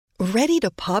Ready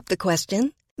to pop the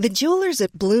question? The jewelers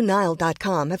at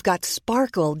BlueNile.com have got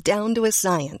sparkle down to a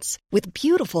science with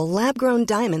beautiful lab-grown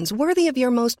diamonds worthy of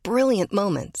your most brilliant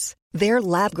moments. Their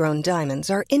lab-grown diamonds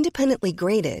are independently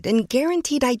graded and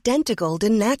guaranteed identical to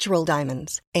natural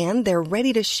diamonds, and they're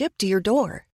ready to ship to your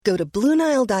door. Go to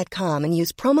BlueNile.com and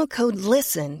use promo code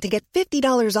LISTEN to get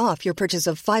 $50 off your purchase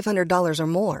of $500 or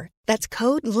more. That's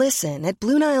code LISTEN at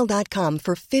BlueNile.com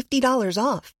for $50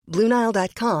 off.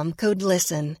 BlueNile.com, code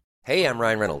LISTEN. Hey, I'm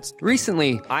Ryan Reynolds.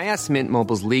 Recently, I asked Mint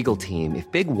Mobile's legal team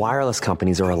if big wireless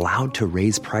companies are allowed to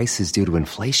raise prices due to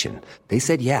inflation. They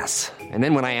said yes. And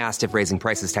then when I asked if raising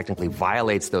prices technically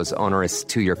violates those onerous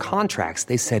two-year contracts,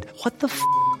 they said, "What the f***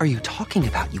 are you talking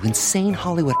about, you insane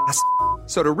Hollywood ass?"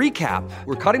 So to recap,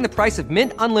 we're cutting the price of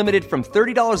Mint Unlimited from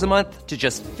 $30 a month to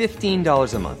just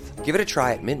 $15 a month. Give it a try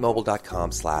at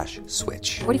mintmobile.com/switch.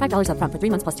 $45 up front for 3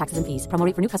 months plus taxes and fees. Promo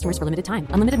rate for new customers for limited time.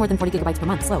 Unlimited more than 40 gigabytes per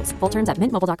month. Slows full terms at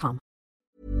mintmobile.com.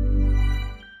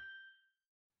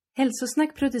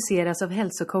 Hälsosnack produceras av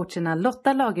hälsocoacherna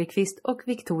Lotta Lagerqvist och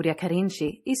Victoria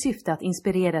Carinci i syfte att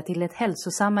inspirera till ett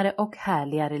hälsosammare och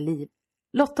härligare liv.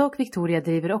 Lotta och Victoria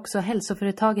driver också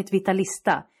hälsoföretaget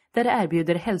Vitalista, där det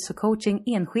erbjuder hälsocoaching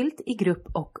enskilt, i grupp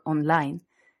och online.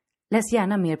 Läs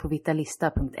gärna mer på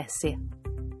vitalista.se.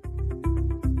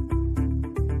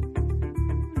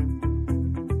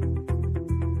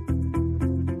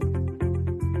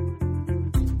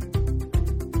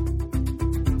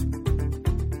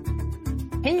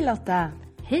 Hej Lotta!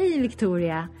 Hej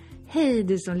Victoria! Hej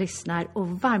du som lyssnar och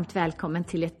varmt välkommen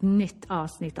till ett nytt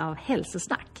avsnitt av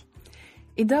Hälsosnack.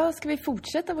 Idag ska vi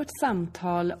fortsätta vårt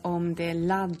samtal om det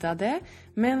laddade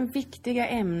men viktiga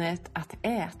ämnet att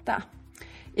äta.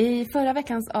 I förra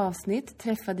veckans avsnitt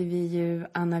träffade vi ju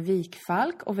Anna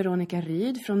Wikfalk och Veronica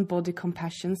Ryd från Body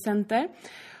Compassion Center.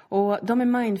 Och de är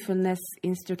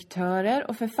mindfulness-instruktörer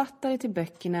och författare till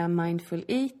böckerna Mindful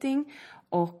Eating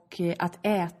och Att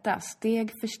äta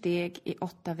steg för steg i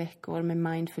 8 veckor med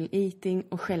mindful eating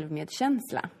och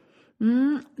självmedkänsla.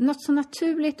 Något så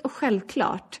naturligt och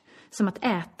självklart som att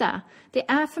äta,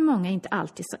 det är för många inte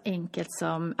alltid så enkelt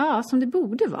som det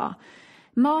borde vara.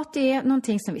 Mat är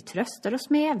någonting som vi tröstar oss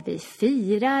med, vi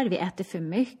firar, vi äter för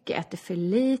mycket, äter för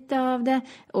lite av det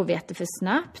och vi äter för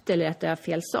snabbt eller äter av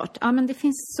fel sort. Ja, men det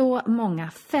finns så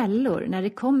många fällor när det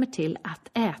kommer till att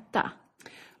äta.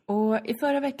 Och i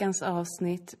förra veckans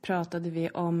avsnitt pratade vi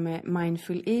om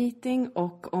mindful eating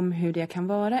och om hur det kan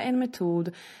vara en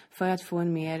metod för att få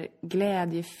en mer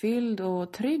glädjefylld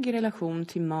och trygg relation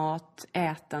till mat,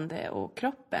 ätande och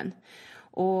kroppen.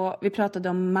 Och vi pratade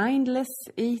om mindless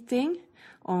eating,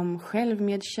 om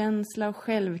självmedkänsla och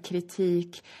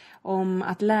självkritik, om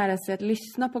att lära sig att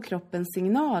lyssna på kroppens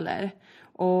signaler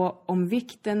och om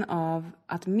vikten av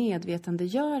att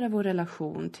medvetandegöra vår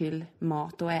relation till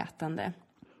mat och ätande.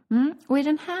 Och i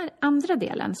den här andra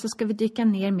delen så ska vi dyka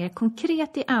ner mer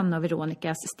konkret i Anna och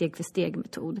Veronicas steg för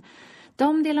steg-metod.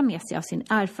 De delar med sig av sin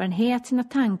erfarenhet, sina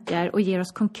tankar och ger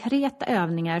oss konkreta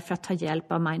övningar för att ta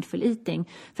hjälp av mindful eating.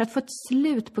 För att få ett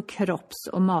slut på kropps-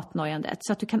 och matnojandet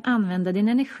så att du kan använda din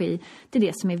energi till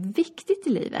det som är viktigt i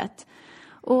livet.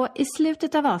 Och i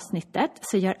slutet av avsnittet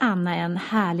så gör Anna en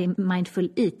härlig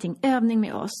mindful eating-övning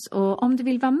med oss. Och om du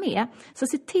vill vara med så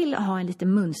se till att ha en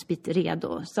liten munsbit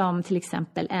redo, som till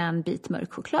exempel en bit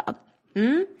mörk choklad.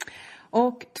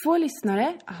 Och 2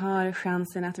 lyssnare har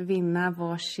chansen att vinna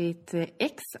varsitt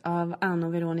ex av Anna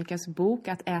och Veronicas bok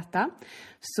Att äta.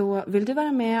 Så vill du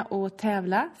vara med och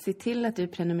tävla, se till att du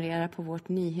prenumererar på vårt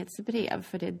nyhetsbrev.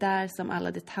 För det är där som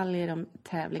alla detaljer om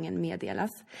tävlingen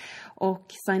meddelas. Och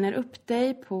signar upp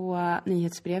dig på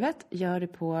nyhetsbrevet gör du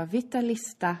på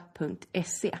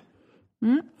vitalista.se.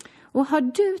 Och har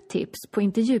du tips på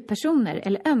intervjupersoner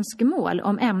eller önskemål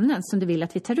om ämnen som du vill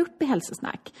att vi tar upp i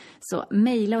Hälsosnack, så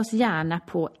mejla oss gärna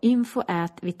på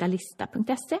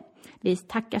info@vitalista.se. Vi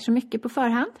tackar så mycket på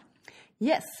förhand.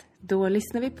 Yes, då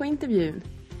lyssnar vi på intervjun.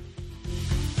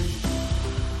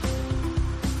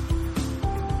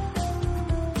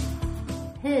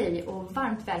 Hej och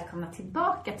varmt välkomna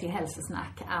tillbaka till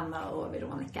Hälsosnack, Anna och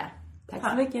Veronica. Tack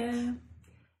så mycket.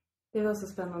 Det var så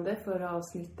spännande förra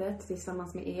avsnittet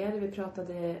tillsammans med er. Vi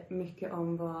pratade mycket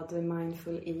om vad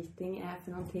mindful eating är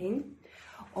för någonting.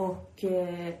 Och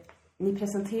ni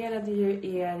presenterade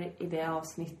ju er i det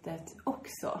avsnittet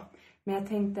också. Men jag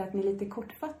tänkte att ni lite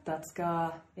kortfattat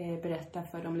ska berätta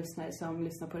för de lyssnare som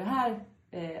lyssnar på det här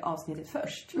avsnittet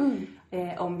först.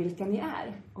 Om vilka ni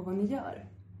är och vad ni gör.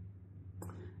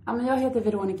 Ja, men jag heter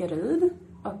Veronica Ryd.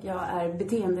 Och jag är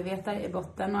beteendevetare i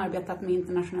botten och arbetat med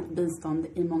internationellt bistånd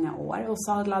i många år. Och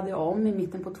sadlade om i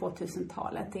mitten på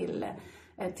 2000-talet till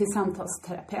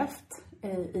samtalsterapeut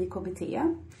i KBT.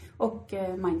 och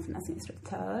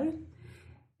mindfulnessinstruktör.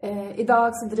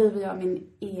 Idag så driver jag min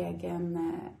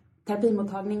egen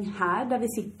terapimottagning här där vi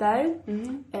sitter,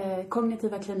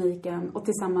 Kognitiva kliniken, och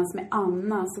tillsammans med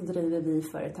Anna så driver vi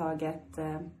företaget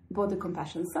Body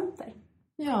Compassion Center.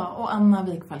 Ja, och Anna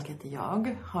Wikfalk heter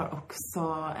jag, har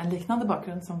också en liknande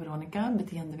bakgrund som Veronica,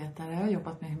 beteendevetare och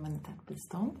jobbat med humanitärt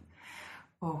bistånd.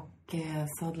 Och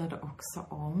sadlade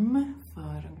också om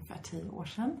för ungefär 10 år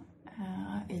sedan.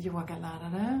 Är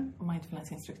yogalärare och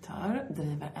mindfulnessinstruktör,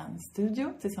 driver en studio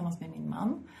tillsammans med min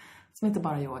man som heter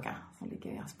Bara Yoga, som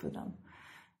ligger i Aspudden.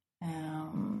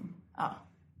 Ja,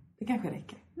 det kanske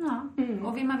räcker. Ja,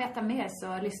 och vill man veta mer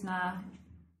så lyssna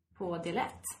på del 1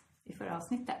 i förra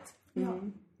avsnittet.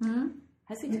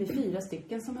 Här sitter vi 4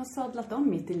 stycken som har sadlat om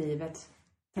mitt i livet,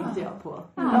 tänkte jag på.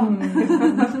 Det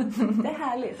är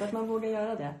härligt att man vågar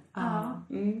göra det.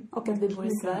 Och att vi bor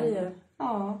i Sverige.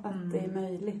 Att det är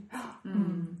möjligt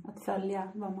att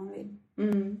följa vad man vill.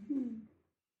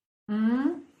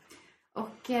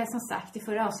 Och som sagt, i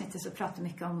förra avsnittet så pratade vi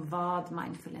mycket om vad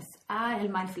mindfulness är,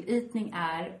 eller mindful eating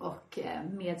är, och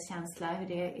medkänsla, hur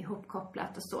det är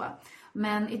ihopkopplat och så.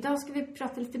 Men idag ska vi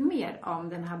prata lite mer om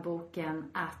den här boken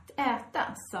Att äta,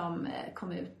 som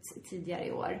kom ut tidigare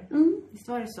i år. Visst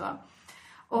var det så?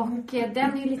 Och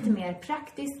den är ju lite mer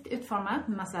praktiskt utformad,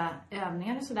 med massa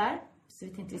övningar och sådär. Så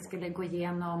vi tänkte vi skulle gå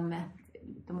igenom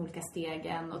de olika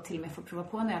stegen och till och med få prova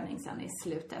på en övning sen i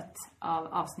slutet av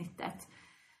avsnittet.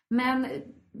 Men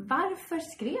varför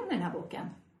skrev ni den här boken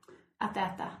Att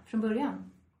äta från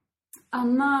början?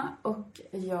 Anna och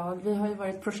jag, vi har ju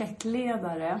varit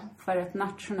projektledare för ett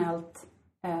nationellt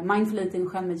Mindful Eating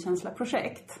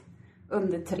självmedkänsla-projekt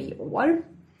under 3 år.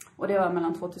 Och det var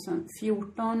mellan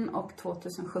 2014 och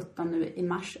 2017, nu i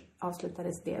mars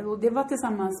avslutades det. Och det var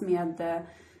tillsammans med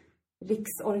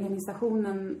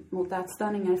Riksorganisationen mot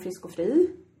ätstörningar Frisk och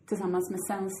Fri, tillsammans med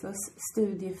Sensus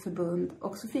studieförbund,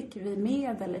 och så fick vi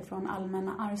medel från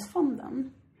Allmänna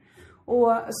arvsfonden.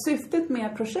 Och syftet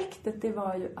med projektet, det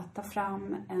var ju att ta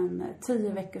fram en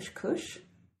 10 veckors kurs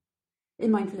i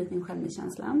mindful eating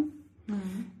självmedkänsla.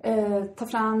 Ta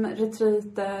fram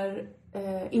retreater,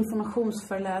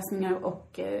 informationsföreläsningar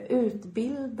och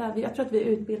utbilda. Jag tror att vi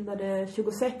utbildade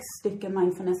 26 stycken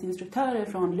mindfulnessinstruktörer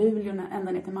från Luleå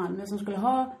ända ner till Malmö som skulle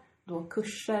ha då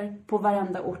kurser på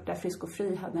varenda ort där Frisk och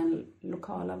Fri hade en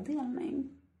lokalavdelning.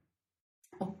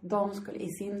 Och de skulle i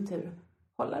sin tur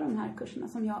hålla de här kurserna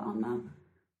som jag och Anna,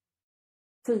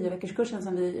 10 veckors kursen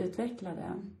som vi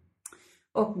utvecklade.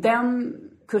 Och den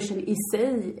kursen i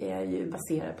sig är ju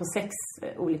baserad på 6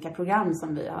 olika program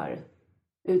som vi har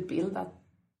utbildat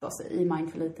oss i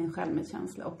mindful eating,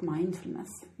 självmedkänsla och mindfulness.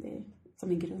 Det är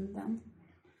som är grunden.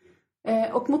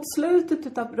 Och mot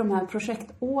slutet av de här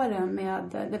projektåren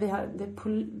där vi hade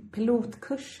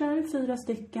pilotkurser, 4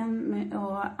 stycken,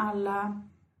 och alla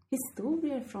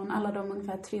historier från alla de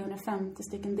ungefär 350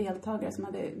 stycken deltagare som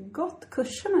hade gått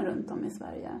kurserna runt om i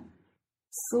Sverige,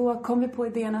 så kom vi på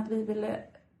idén att vi ville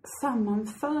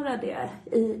sammanföra det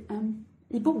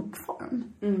i bokform.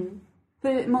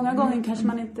 För många gånger kanske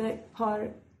man inte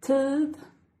har tid,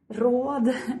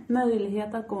 råd,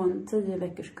 möjlighet att gå en 10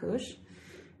 veckors kurs.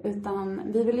 Utan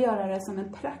vi vill göra det som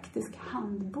en praktisk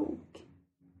handbok.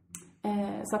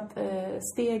 Så att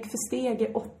steg för steg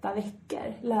i 8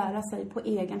 veckor lära sig på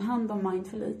egen hand om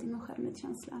mindful eating och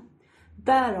självmedkänsla.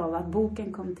 Därav att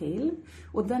boken kom till.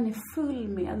 Och den är full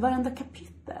med varenda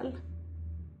kapitel.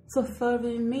 Så för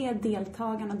vi med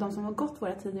deltagarna, de som har gått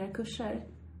våra tidigare kurser,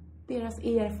 deras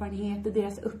erfarenheter,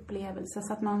 deras upplevelser,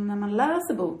 så att man när man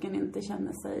läser boken inte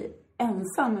känner sig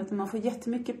ensam, utan man får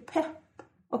jättemycket pepp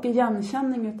och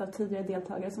igenkänning av tidigare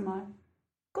deltagare som har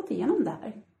gått igenom det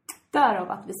här.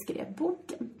 Därav att vi skrev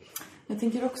boken. Jag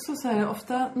tänker också så här,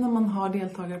 ofta när man har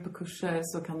deltagare på kurser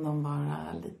så kan de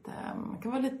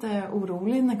vara lite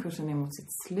orolig när kursen är mot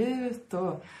sitt slut,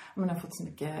 och man har fått så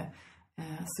mycket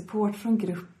support från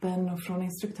gruppen och från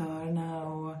instruktörerna,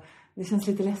 och det känns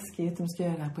lite läskigt om man ska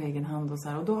göra det här på egen hand och så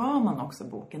här. Och då har man också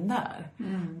boken där.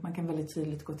 Man kan väldigt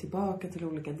tydligt gå tillbaka till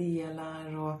olika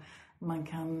delar, och man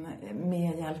kan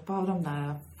med hjälp av de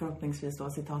där förhoppningsvis då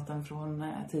citaten från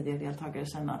tidigare deltagare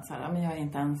känna att så här, men jag är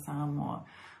inte ensam, och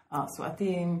ja, så att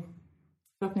det är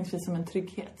förhoppningsvis som en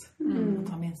trygghet att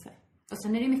ta med sig. Och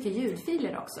sen är det mycket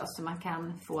ljudfiler också som man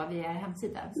kan få via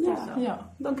hemsida. Ja,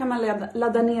 de kan man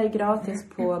ladda ner gratis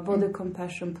på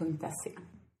bodycompassion.se.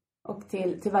 Och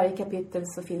till varje kapitel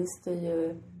så finns det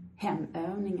ju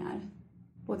hemövningar.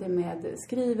 Både med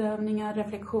skrivövningar,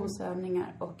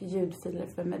 reflektionsövningar och ljudfiler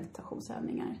för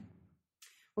meditationsövningar.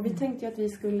 Och vi tänkte ju att vi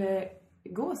skulle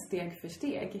gå steg för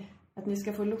steg. Att ni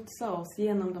ska få lotsa oss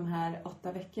genom de här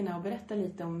 8 veckorna och berätta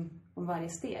lite om om varje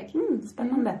steg.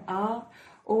 Spännande. Ja,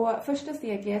 och första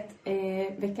steget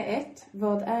är vecka 1.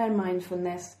 Vad är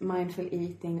mindfulness, mindful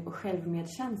eating och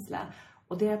självmedkänsla?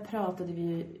 Och det pratade vi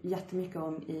ju jättemycket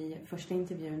om i första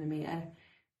intervjun med er.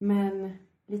 Men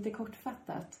lite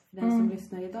kortfattat för den som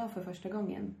lyssnar idag för första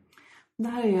gången. Det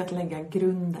här är ju att lägga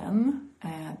grunden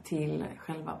till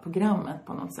själva programmet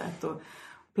på något sätt. Och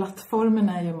plattformen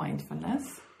är ju mindfulness.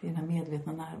 Det är den här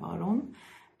medvetna närvaron.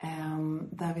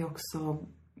 Där vi också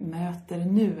möter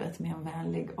nuet med en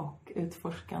vänlig och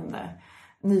utforskande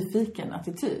nyfiken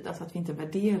attityd. Alltså att vi inte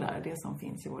värderar det som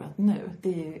finns i vårt nu. Det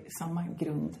är ju samma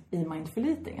grund i mindful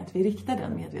eating. Att vi riktar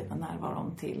den medvetna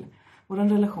närvaron till vår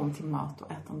relation till mat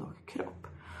och ätande och kropp.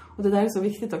 Och det där är så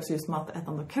viktigt också, just mat,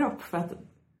 ätande och kropp. För att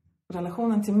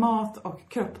relationen till mat och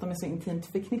kropp, de är så intimt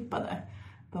förknippade.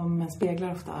 De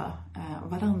speglar ofta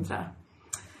varandra.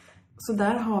 Så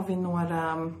där har vi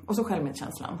några, och så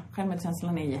självmedkänslan.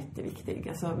 Självmedkänslan är jätteviktig.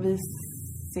 Alltså vi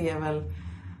ser väl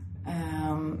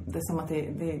det som att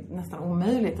det är nästan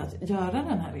omöjligt att göra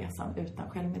den här resan utan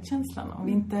självmedkänslan. Om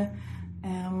vi inte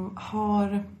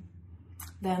har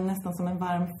den nästan som en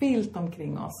varm filt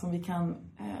omkring oss, som vi kan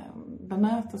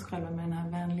bemöta oss själva med den här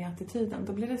vänliga attityden,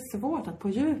 då blir det svårt att på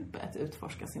djupet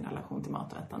utforska sin relation till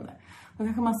mat och ätande. Då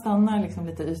kanske man stannar liksom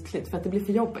lite ytligt för att det blir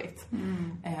för jobbigt.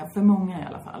 För många i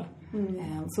alla fall.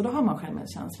 Så då har man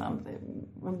självmedkänslan.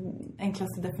 Den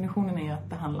enklaste definitionen är att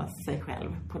behandla sig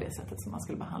själv på det sättet som man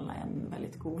skulle behandla en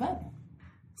väldigt god vän.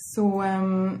 Så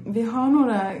vi har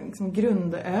några liksom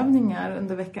grundövningar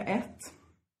under vecka 1.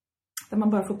 Där man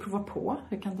bara får prova på.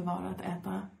 Hur kan det vara att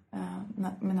äta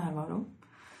med närvaro?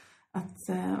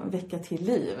 Att väcka till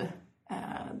liv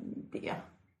det.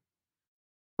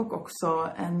 Och också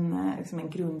en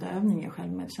grundövning i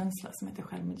självmedkänsla som heter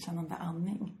självmedkännande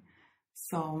andning.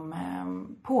 Som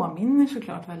påminner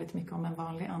såklart väldigt mycket om en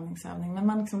vanlig andningsövning. Men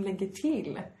man liksom lägger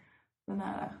till den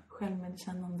här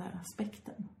självmedkännande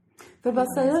aspekten. Får jag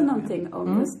bara säga någonting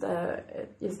om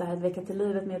just det här att väcka till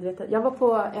livet medvetet. Jag var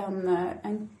på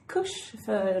en kurs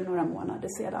för några månader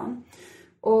sedan.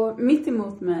 Och mitt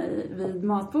emot mig vid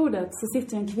matbordet så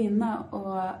sitter en kvinna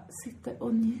och sitter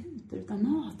och njuter utav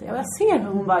maten. Jag ser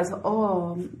hur hon bara så,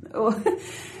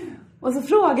 och så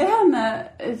frågar jag henne,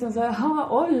 liksom så här,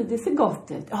 oj, det ser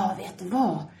gott ut. Ja, vet du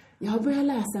vad? Jag har börjat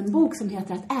läsa en bok som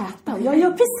heter Att äta. Och jag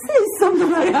gör precis som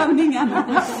de här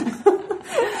övningarna.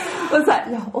 Och så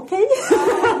här, ja, okej.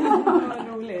 Vad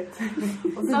roligt.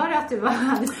 Och sa du att du var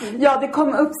Ja, det kom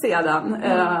upp sedan.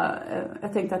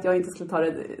 Jag tänkte att jag inte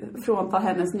skulle frånta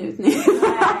hennes njutning.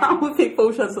 Hon fick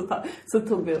fortsätta, så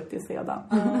tog vi upp det sedan.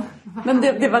 Men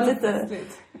det var lite...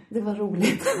 Det var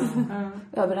roligt.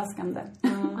 Överraskande.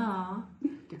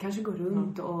 Du kanske går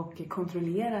runt och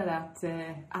kontrollerar att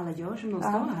alla gör som de ska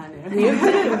här nu.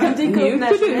 Du kan dyka upp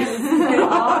när som helst.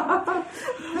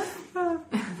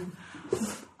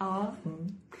 Ja.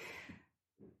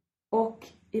 Och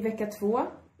i vecka 2,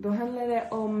 då handlar det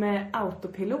om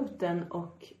autopiloten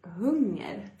och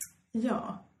hunger.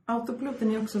 Ja,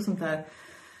 autopiloten är också sånt där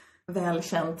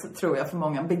välkänt, tror jag, för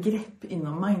många begrepp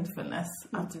inom mindfulness.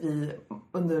 Att vi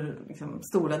under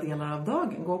stora delar av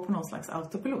dagen går på någon slags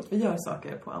autopilot. Vi gör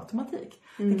saker på automatik.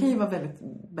 Det kan ju vara väldigt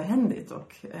behändigt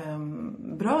och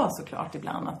bra såklart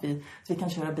ibland. Att vi kan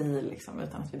köra bil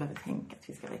utan att vi behöver tänka att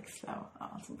vi ska växla och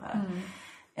allt sånt där.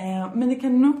 Men det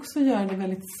kan också göra det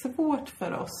väldigt svårt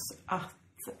för oss att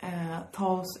ta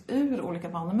oss ur olika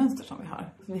vanemönster som vi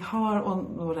har. Vi har,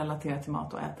 och relaterat till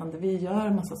mat och ätande, vi gör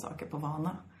en massa saker på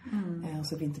vana.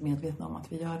 Så vi är inte medvetna om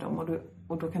att vi gör dem.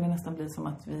 Och då kan det nästan bli som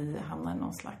att vi hamnar i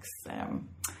någon slags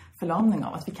förlamning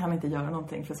av att vi kan inte göra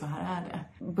någonting, för så här är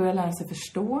det. Börja lära sig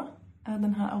förstå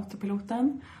den här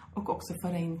autopiloten och också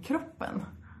föra in kroppen.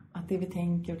 Att det vi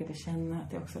tänker och det vi känner,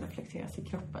 att det också reflekteras i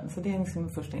kroppen. Så det är en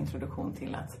första introduktion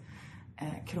till att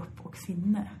kropp och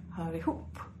sinne hör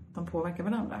ihop. De påverkar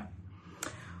varandra.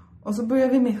 Och så börjar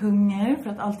vi med hunger, för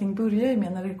att allting börjar ju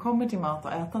med, när det kommer till mat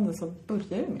och ätande, så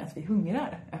börjar det med att vi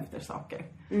hungrar efter saker.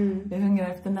 Vi hungrar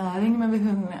efter näring, men vi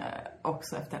hungrar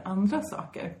också efter andra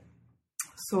saker.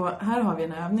 Så här har vi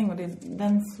en övning, och det är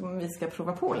den som vi ska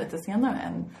prova på lite senare.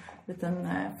 En liten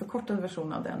förkortad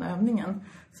version av den övningen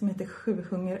som heter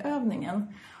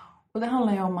 7-hungerövningen. Och det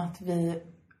handlar ju om att vi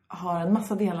har en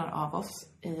massa delar av oss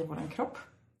i vår kropp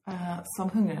som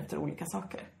hungrar efter olika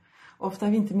saker. Och ofta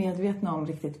är vi inte medvetna om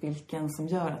riktigt vilken som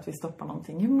gör att vi stoppar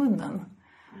någonting i munnen.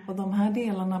 Och de här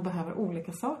delarna behöver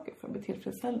olika saker för att bli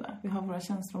tillfredsställda. Vi har våra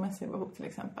känslomässiga behov till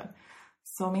exempel,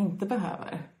 som inte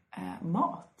behöver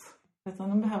mat. Utan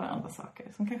de behöver andra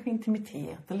saker, som kanske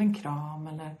intimitet eller en kram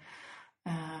eller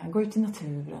Gå ut i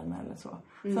naturen eller så.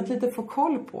 Så att lite få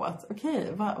koll på att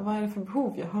okej, vad är det för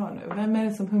behov jag har nu? Vem är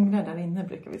det som hungrar där inne,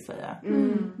 brukar vi säga.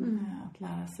 Att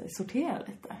lära sig sortera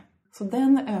lite. Så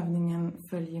den övningen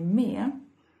följer med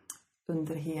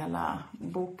under hela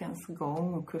bokens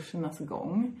gång och kursernas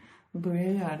gång. Man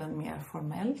börjar göra den mer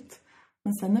formellt.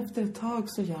 Men sen efter ett tag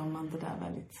så gör man det där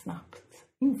väldigt snabbt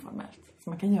informellt. Så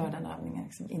man kan göra den övningen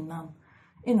liksom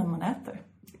innan man äter.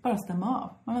 Bara stämma av.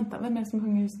 Man väntar, vem är det som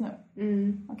hungrar just nu?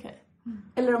 Okej.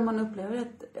 Eller om man upplever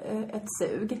ett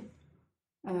sug.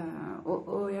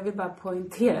 Och jag vill bara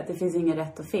poängtera att det finns inget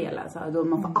rätt och fel. Alltså, då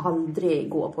man får aldrig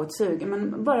gå på ett sug.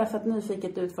 Men bara för att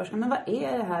nyfiket utforska. Men vad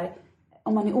är det här?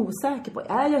 Om man är osäker på,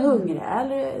 är jag hungrig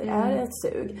eller är det ett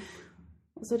sug?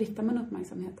 Och så riktar man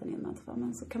uppmärksamheten inåt.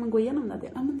 Men så kan man gå igenom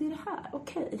det. Ja, men det är det här.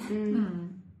 Okej.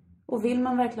 Och vill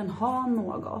man verkligen ha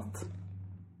något,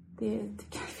 det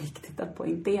tycker jag är viktigt att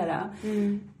poängtera.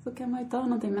 Så kan man ju ta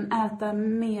någonting, men äta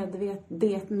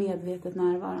medvetet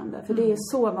närvarande. För det är ju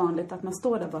så vanligt att man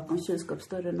står där bakom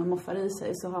kylskåpsdörren och moffar i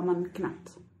sig, så har man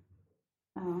knappt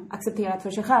accepterat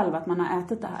för sig själv att man har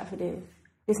ätit det här. För det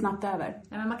är snabbt över.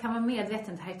 Ja, men man kan vara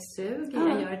medveten, det här är ett sug,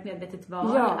 jag gör ett medvetet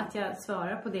val, att jag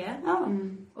svarar på det.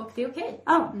 Och det är okej.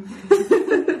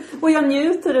 Och jag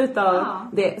njuter utav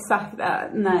det sakta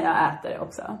när jag äter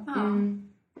också.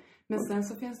 Men sen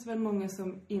så finns det väl många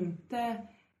som inte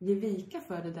ger vika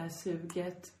för det där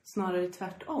suget, snarare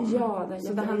tvärtom.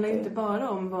 Så det handlar inte bara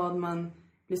om vad man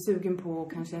blir sugen på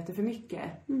och kanske äter för mycket.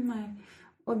 Nej.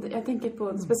 Och jag tänker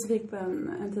på specifikt på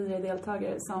en tidigare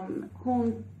deltagare som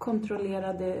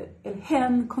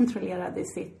hen kontrollerade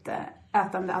sitt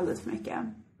ätande alldeles för mycket.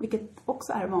 Vilket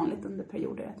också är vanligt under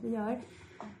perioder att vi gör.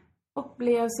 Och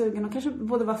blev sugen och kanske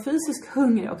både var fysiskt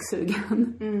hungrig och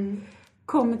sugen.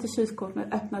 Kommer till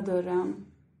kylskåpet, öppnar dörren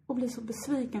och blir så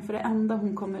besviken för det enda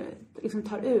hon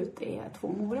tar ut är 2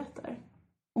 morötter.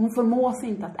 Och hon förmås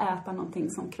inte att äta någonting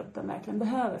som kroppen verkligen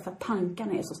behöver för att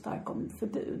tankarna är så starka om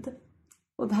förbud.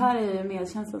 Och det här är ju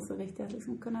medkänslan så viktigt att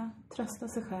liksom kunna trösta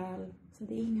sig själv. Så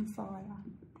det är ingen fara,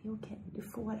 det är okej, du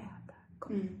får äta.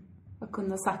 Och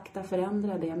kunna sakta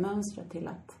förändra det mönstret till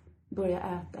att börja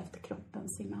äta efter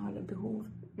kroppens signaler, behov.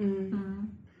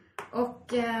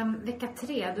 Och vecka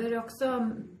 3, då är det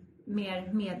också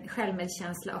mer med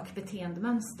självmedkänsla och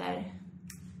beteendemönster.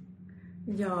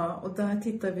 Ja, och där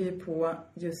tittar vi på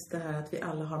just det här att vi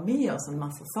alla har med oss en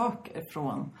massa saker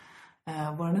från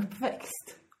vår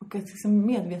uppväxt. Och att liksom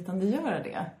medvetandegöra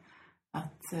det.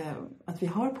 Att vi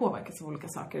har påverkats av olika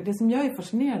saker. Det som jag är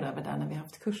fascinerad över där när vi har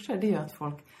haft kurser, det är ju att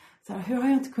folk så här, hur har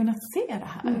jag inte kunnat se det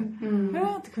här? Hur har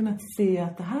jag inte kunnat se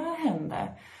att det här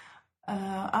hände?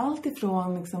 Allt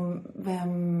ifrån liksom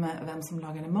vem som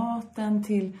lagade maten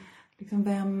till liksom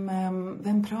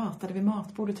vem pratade vid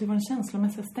matbordet. Hur var den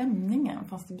känslomässiga stämningen?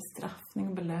 Fanns det bestraffning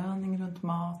och belöning runt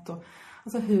mat? Och,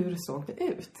 alltså hur såg det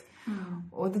ut?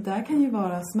 Och det där kan ju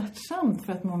vara smärtsamt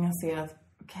för att många ser att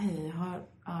okej,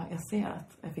 jag ser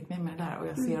att jag fick med mig det där. Och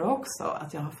jag ser också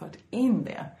att jag har fört in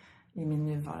det i min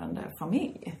nuvarande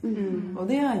familj. Och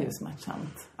det är ju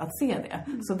smärtsamt att se det.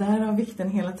 Så där har vikten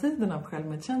hela tiden av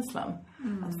självmedkänslan.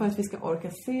 Att för att vi ska orka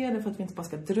se det, för att vi inte bara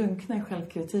ska drunkna i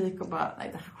självkritik och bara, nej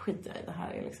det här skiter jag i, det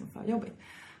här är liksom för jobbigt.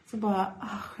 Så bara,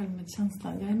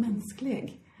 självmedkänslan, jag är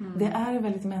mänsklig. Det är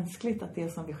väldigt mänskligt att det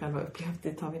som vi själva upplevt,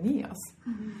 det tar vi med oss.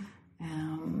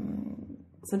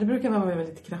 Så det brukar vara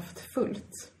väldigt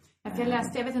kraftfullt. Jag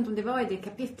läste, jag vet inte om det var i det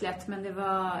kapitlet, men det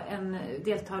var en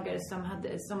deltagare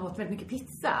som åt väldigt mycket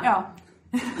pizza. Ja.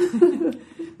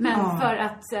 Men för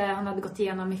att hon hade gått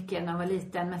igenom mycket när hon var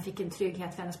liten, men fick en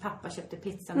trygghet för hennes pappa köpte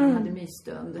pizza när hon hade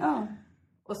mysstund.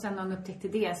 Och sen när hon upptäckte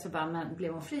det så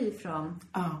blev hon fri från...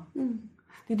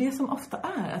 Det är det som ofta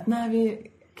är, att när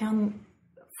vi kan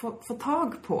få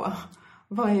tag på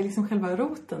vad är liksom själva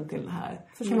roten till det här,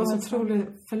 så kan det vara så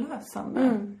otroligt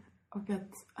förlösande. Och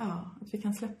att vi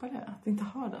kan släppa det. Att vi inte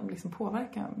har den liksom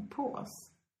påverkan på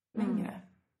oss längre.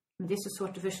 Men det är så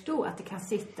svårt att förstå att det kan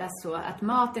sitta så, att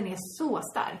maten är så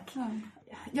stark.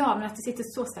 Ja, men att det sitter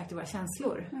så starkt i våra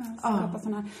känslor.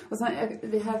 Och sen,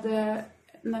 vi hade,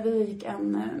 när vi gick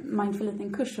en Mindful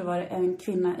Eating-kurs så var det en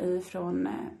kvinna från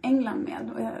England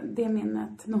med. Och det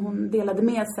minnet när hon delade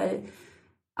med sig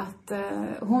att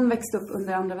hon växte upp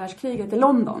under andra världskriget i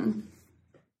London.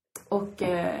 Och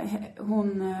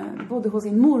hon bodde hos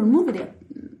sin mormor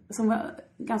som var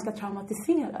ganska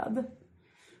traumatiserad.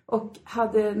 Och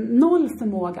hade noll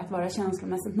förmåga att vara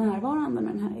känslomässigt närvarande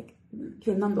med den här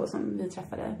kvinnan då som vi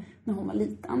träffade när hon var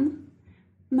liten.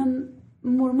 Men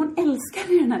mormor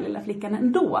älskade den här lilla flickan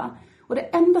ändå. Och det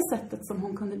enda sättet som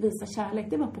hon kunde visa kärlek,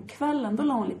 det var på kvällen. Då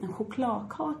la hon en liten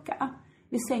chokladkaka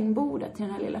vid sängbordet till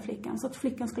den här lilla flickan. Så att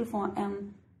flickan skulle få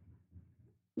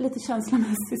lite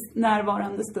känslomässigt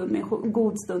närvarande stund med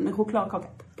god stund med chokladkaka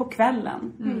på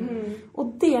kvällen.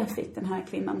 Och det fick den här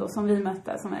kvinnan då som vi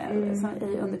mötte som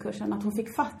i underkursen, att hon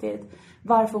fick fatt i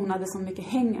varför hon hade så mycket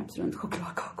hang-ups runt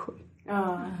chokladkakor.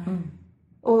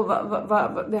 Och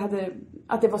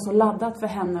att det var så laddat för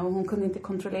henne och hon kunde inte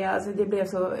kontrollera, alltså det blev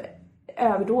så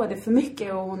överdådigt för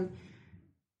mycket och hon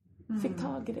fick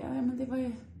tag i det. Ja, men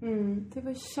det var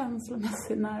ju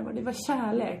känslomässigt närvaro. Det var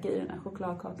kärlek i den här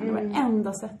chokladkakan. Det var det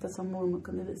enda sättet som mormor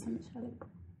kunde visa mig kärlek på.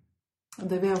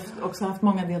 Och vi har också haft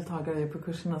många deltagare på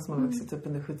kurserna som har vuxit upp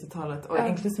under 70-talet. Och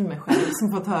inklusive mig själv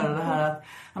som fått höra det här att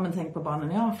men tänk på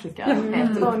barnen i Afrika.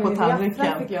 Ät upp på tallriken.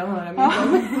 Det fick jag höra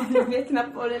mycket. Jag vet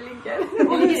knappt var det ligger.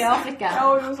 Det ligger i Afrika.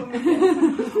 Ja, det var så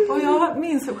mycket. Och jag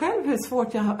minns själv hur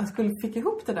svårt jag fick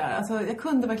ihop det där. Alltså jag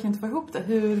kunde verkligen inte få ihop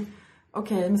det.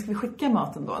 Okej, men ska vi skicka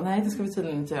maten då? Nej, det ska vi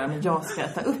tydligen inte göra, men jag ska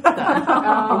äta upp den.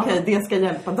 Okej, det ska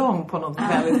hjälpa dem på något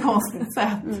väldigt konstigt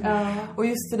sätt. Och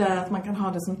just det där att man kan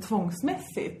ha det som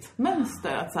tvångsmässigt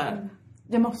mönster. Att så här,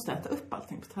 jag måste äta upp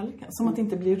allting på tallriken. Som att det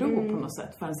inte blir ro på något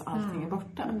sätt förrän allting är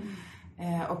borta.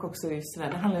 Och också just det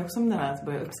där, det handlar ju också om det där att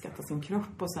börja uppskatta sin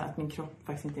kropp. Och så här, att min kropp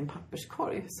faktiskt inte är en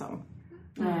papperskorg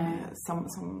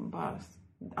som bara...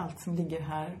 allt som ligger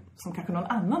här som kanske någon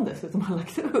annan dessutom har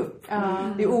lagt upp.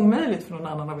 Det är omöjligt för någon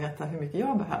annan att veta hur mycket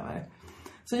jag behöver.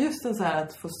 Så just det så här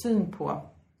att få syn på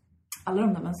alla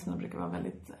de där människorna brukar vara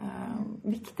väldigt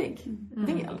viktig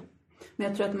del. Men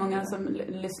jag tror att många som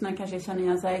lyssnar kanske känner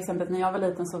igen sig. Exempel när jag var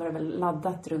liten så var det väl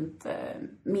laddat runt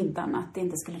middagen att det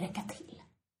inte skulle räcka till.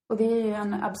 Och det är ju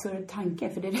en absurd tanke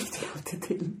för det räckte alltid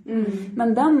till.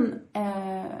 Men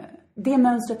det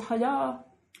mönstret har jag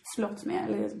slått med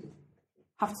eller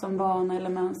haft som vana eller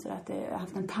mönster att jag har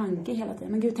haft en tanke hela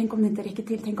tiden. Men gud, tänk om det inte räcker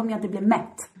till. Tänk om jag inte blir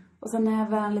mätt. Och sen när jag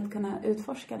vänligt kunna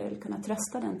utforska det eller kunna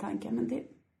trösta den tanken. Men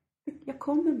jag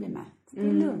kommer bli mätt. Det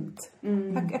är lugnt.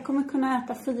 Jag kommer kunna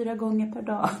äta 4 gånger per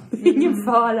dag. Det är ingen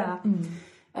fara.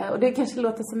 Och det kanske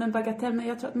låter som en bagatell. Men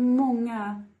jag tror att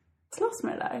många slåss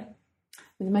med det där.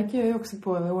 Det märker jag ju också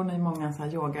på. Vi ordnar ju många så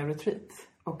här yoga-retreat.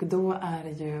 Och då är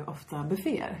det ju ofta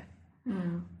bufféer.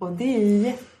 Och det är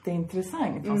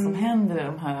jätteintressant vad som händer i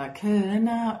de här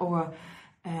köerna och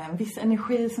viss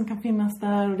energi som kan finnas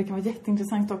där och det kan vara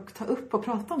jätteintressant att ta upp och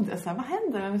prata om det. Så här, vad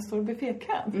händer när vi står i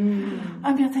buffékön?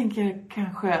 Men jag tänker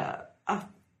kanske att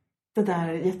det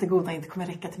där jättegoda inte kommer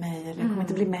räcka till mig eller jag kommer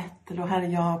inte bli mätt eller här är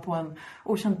jag på en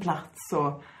okänd plats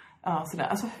och sådär.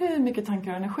 Alltså hur mycket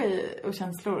tankar och energi och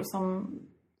känslor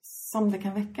som det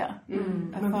kan väcka.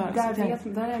 Men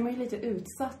där är man ju lite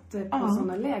utsatt på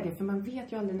sådana läger. För man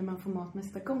vet ju aldrig när man får mat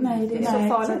nästa gång. Nej, det är så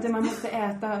farligt. Så att man måste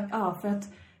äta för att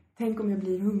tänk om jag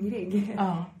blir hungrig.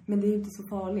 Men det är ju inte så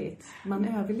farligt. Man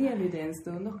överlever ju det en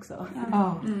stund också.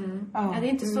 Det är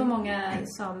inte så många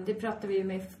som, det pratade vi ju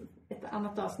med ett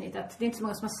annat avsnitt, att det är inte så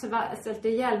många som har ställt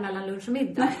ihjäl mellan lunch och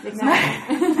middag. Liksom.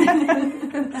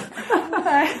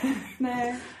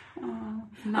 Nej.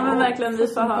 Ja, men verkligen vi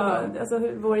får ha, alltså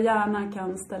vår hjärna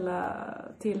kan ställa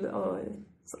till och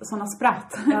sådana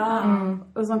spratt.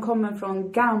 Och som kommer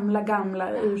från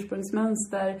gamla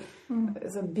ursprungsmönster.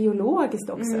 Så biologiskt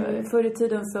också. Förr i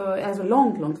tiden så, alltså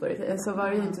långt förr i tiden så var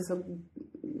det ju inte så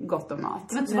gott om mat.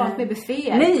 Det var inte så vanligt med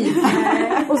bufféer. Nej!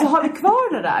 Och så har vi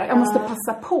kvar det där. Jag måste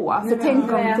passa på. För tänk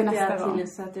om till nästa gång.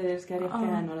 Så att det ska räcka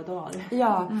här några dagar.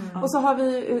 Ja, och så har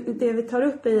vi det vi tar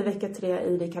upp i vecka 3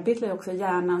 i det kapitlet också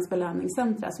hjärnans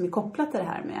belöningscentra som är kopplat till det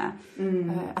här med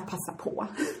att passa på.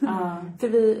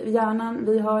 För hjärnan,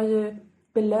 vi har ju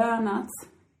belönats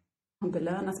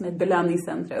med ett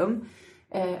belöningscentrum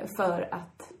för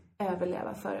att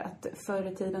överleva, för att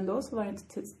förr i tiden då så var det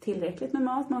inte tillräckligt med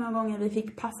mat. Många gånger vi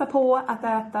fick passa på att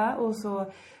äta och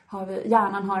så har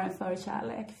hjärnan har en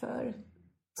förkärlek för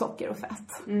socker och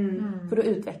fett. För då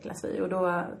utvecklas vi och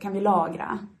då kan vi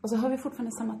lagra. Och så har vi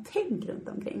fortfarande samma tänk runt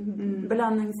omkring.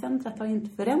 Belöningscentret har ju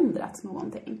inte förändrats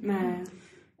någonting. Nej.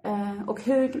 Och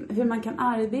hur man kan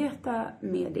arbeta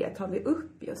med det tar vi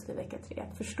upp just i vecka 3.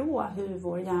 Att förstå hur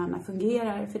vår hjärna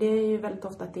fungerar. För det är ju väldigt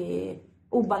ofta att det är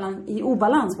i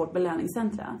obalans vårt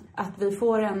belöningscentra. Att vi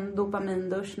får en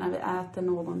dopamindusch när vi äter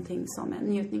någonting som är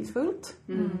njutningsfullt.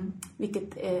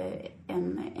 Vilket är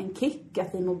en kick,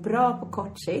 att vi mår bra på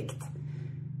kort sikt.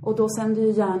 Och då sänder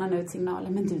ju hjärnan ut signaler.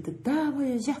 Men du, det där var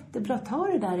ju jättebra. Ta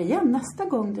det där igen nästa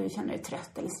gång du känner dig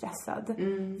trött eller stressad.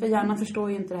 För hjärnan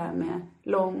förstår ju inte det här med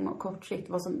lång och kort sikt.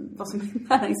 Vad som är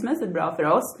näringsmässigt bra för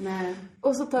oss. Nej.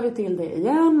 Och så tar vi till det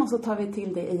igen. Och så tar vi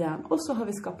till det igen. Och så har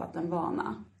vi skapat en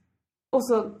vana. Och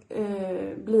så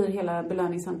blir hela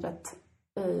belöningscentret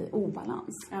i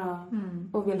obalans.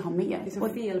 Och vill ha mer. Det är så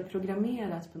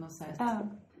felprogrammerat på något sätt. Ja.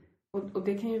 Och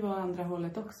det kan ju vara andra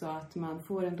hållet också. Att man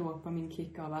får en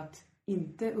dopaminkick av att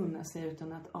inte unna sig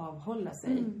utan att avhålla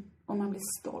sig. Och man blir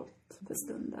stolt för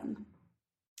stunden.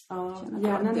 Ja,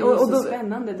 hjärnan är ju så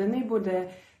spännande. Den är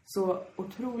både så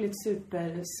otroligt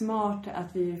supersmart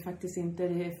att vi faktiskt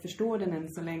inte förstår den än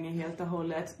så länge helt och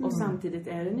hållet. Och samtidigt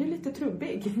är den ju lite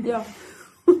trubbig. Ja.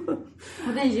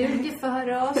 Och den ljuger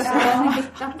för oss. Den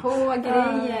hittar på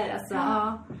grejer. Alltså,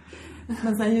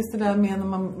 Men sen just det där med när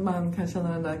man kan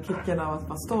känna den där kicken av att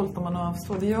vara stolt om man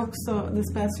avstår. Det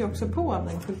späs ju också på av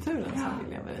den kulturen som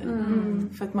vi lever i.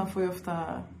 För att man får ju ofta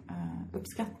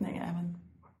uppskattning även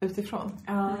utifrån.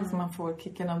 Så man får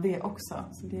kicken av det också.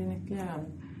 Så det är ytterligare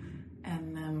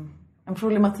en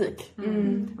problematik.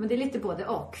 Men det är lite både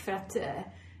och. För att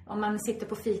om man sitter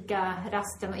på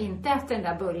fika-rasten och inte äter den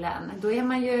där bullen, då är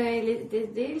man ju,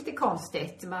 det är lite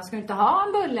konstigt. Man ska inte ha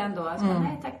en bulle ändå. Så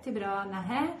nej tack till bra,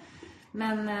 nej.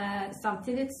 Men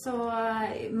samtidigt så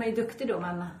är man ju duktig då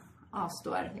man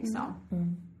avstår liksom.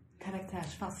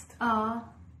 Karaktärsfast. Ja.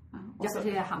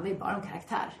 Det handlar ju bara om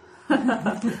karaktär.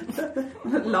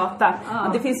 Lata. Ja.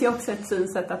 Det finns ju också ett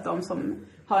synsätt att de som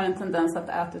har en tendens att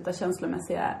äta utav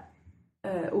känslomässiga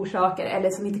orsaker eller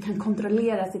som inte kan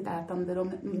kontrollera sitt ätande,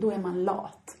 då är man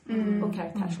lat och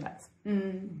karaktärslös.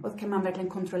 Och kan man verkligen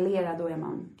kontrollera, då är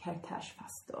man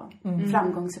karaktärsfast och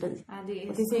framgångsrik. Ja,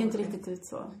 och det ser ju inte riktigt ut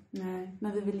så. Nej.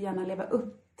 Men vi vill gärna leva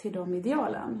upp till de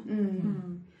idealen.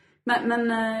 Men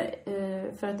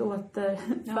för att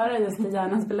återföra just till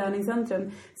hjärnans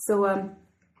belöningscentrum, så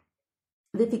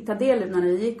vi fick ta del när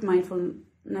vi gick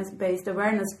mindfulness-based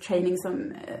awareness training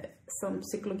som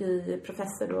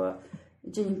psykologiprofessor då,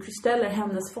 Jean Christeller,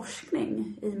 hennes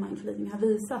forskning i mindful eating har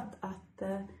visat att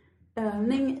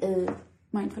övning i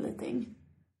mindful eating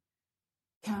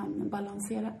kan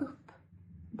balansera upp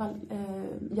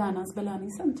hjärnans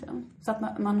belöningscentrum. Så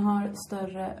att man har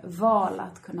större val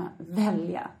att kunna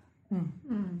välja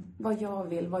vad jag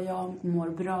vill, vad jag mår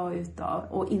bra utav,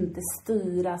 och inte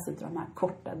styras av de här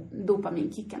korta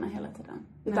dopaminkickarna hela tiden.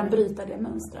 Utan bryta det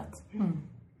mönstret.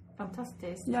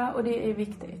 Fantastiskt. Ja, och det är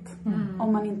viktigt.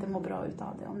 Om man inte mår bra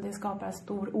utav det. Om det skapar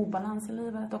stor obalans i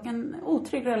livet och en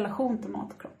otrygg relation till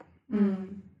mat och kropp.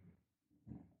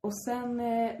 Och sen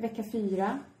vecka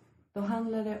 4, då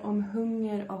handlar det om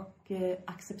hunger och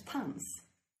acceptans.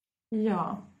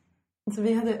 Ja. Så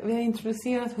vi har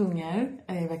introducerat hunger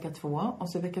i vecka 2. Och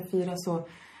så i vecka 4 så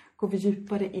går vi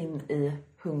djupare in i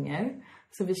hunger.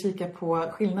 Så vi kikar på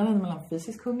skillnaden mellan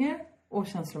fysisk hunger och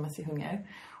känslomässig hunger.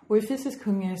 Och i fysisk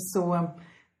hunger så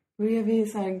börjar vi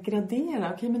så här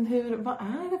gradera. Okej, men vad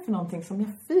är det för någonting som jag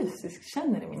fysiskt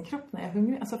känner i min kropp när jag är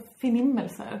hungrig? Alltså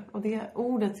förnimmelser. Och det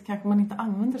ordet kanske man inte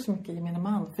använder så mycket i gemene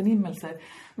man. Förnimmelser.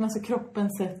 Men alltså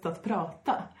kroppens sätt att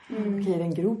prata. Okej, är det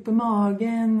en grop i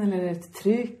magen? Eller är det ett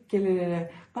tryck? Eller är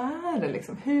det, vad är det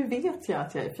liksom? Hur vet jag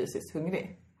att jag är fysiskt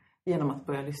hungrig? Genom att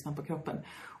börja lyssna på kroppen.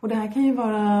 Och det här kan ju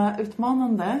vara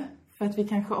utmanande. För att vi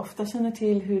kanske ofta känner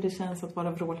till hur det känns att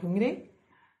vara vrålhungrig.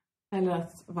 Eller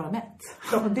att vara mätt.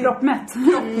 Kroppmätt.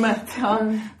 Kroppmätt, ja.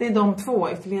 Det är de 2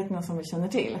 ytterligheterna som vi känner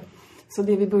till. Så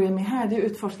det vi börjar med här, det är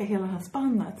att utforska hela det här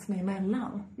spannet som är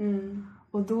emellan.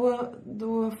 Och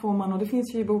då får man, och det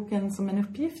finns ju i boken som en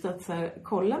uppgift att så här,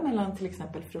 kolla mellan till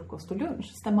exempel frukost och lunch.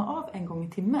 Stämma av en gång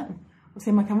i timmen. Och se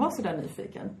om man kan vara så där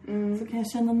nyfiken. Så kan jag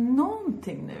känna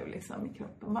någonting nu liksom i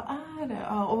kroppen. Vad är det?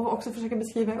 Ja, och också försöka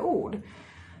beskriva i ord.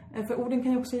 För orden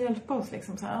kan ju också hjälpa oss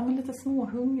liksom så här, men lite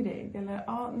småhungrig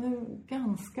eller nu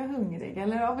ganska hungrig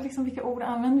eller liksom vilka ord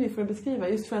använder vi för att beskriva,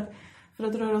 just för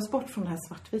att röra oss bort från det här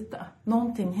svartvita.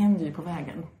 Någonting händer ju på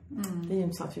vägen. Det är ju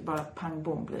inte så att vi bara pang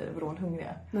bom blir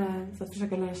vrålhungriga. Så att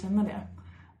försöka lära känna det.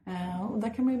 Och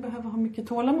där kan man ju behöva ha mycket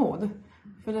tålamod.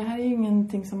 För det här är ju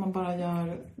ingenting som man bara gör,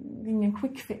 det är ingen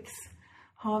quick fix.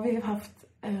 Har vi haft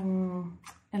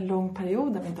en lång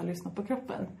period där vi inte har lyssnat på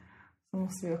kroppen, så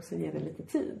måste vi också ge det lite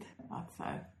tid. Att så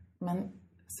här, men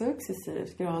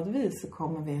successivt, gradvis så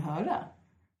kommer vi höra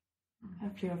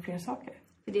fler och fler saker.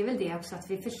 För det är väl det också,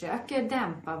 att vi försöker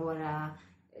dämpa våra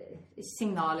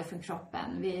signaler från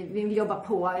kroppen. Vi vill jobba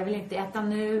på, jag vill inte äta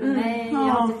nu, nej, jag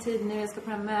har inte tid nu, jag ska på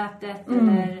det här mötet.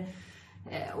 Eller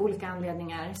olika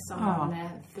anledningar som man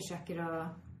försöker att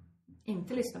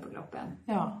inte lyssna på kroppen.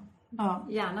 Ja.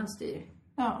 Hjärnan styr.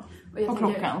 Ja, och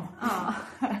klockan.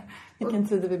 Vilken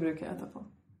tid vi brukar äta på.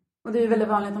 Och det är väldigt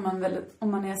vanligt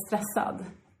om man är stressad.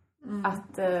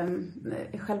 Att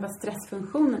själva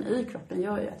stressfunktionen i kroppen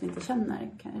gör ju att vi inte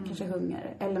känner kanske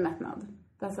hunger eller mättnad.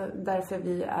 Alltså därför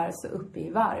vi är så uppe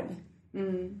i varv.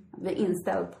 Vi är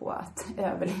inställda på att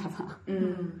överleva.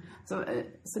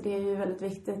 Så det är ju väldigt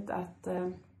viktigt att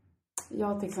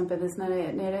jag till exempel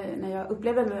när jag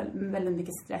upplevde väldigt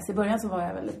mycket stress i början, så var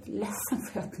jag väldigt ledsen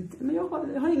för att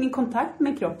jag har ingen kontakt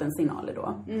med kroppens signaler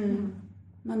då.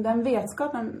 Men den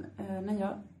vetskapen, när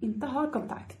jag inte har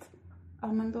kontakt,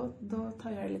 ja, men då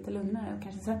tar jag det lite lugnare och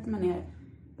kanske sätter mig ner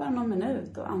bara någon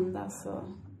minut och andas och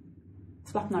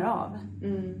slappnar av.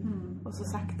 Och så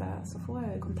sakta så får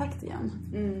jag kontakt igen.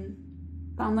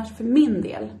 För annars för min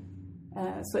del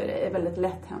så är det väldigt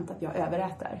lätt hänt att jag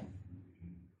överäter.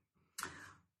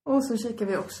 Och så kikar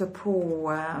vi också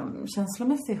på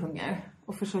känslomässig hunger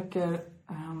och försöker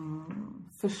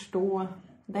förstå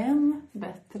den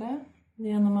bättre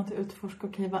genom att utforska,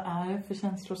 vad är det för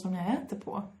känslor som jag äter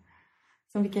på?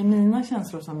 Så vilka är mina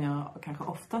känslor som jag kanske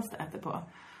oftast äter på?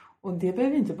 Och det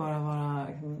behöver inte bara vara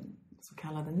så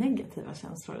kallade negativa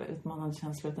känslor eller utmanande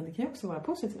känslor, utan det kan ju också vara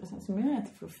positiva känslor som jag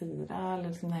äter för att fira eller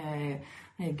liksom när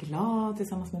jag är glad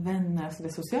tillsammans med vänner, alltså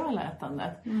det sociala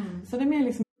ätandet. Så det är mer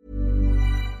liksom.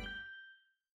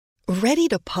 Ready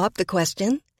to pop the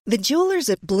question? The jewelers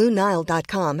at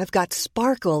BlueNile.com have got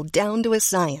sparkle down to a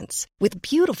science with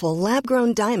beautiful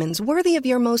lab-grown diamonds worthy of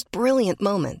your most brilliant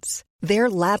moments. Their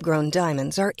lab-grown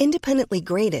diamonds are independently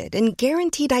graded and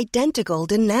guaranteed identical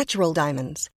to natural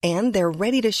diamonds, and they're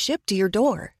ready to ship to your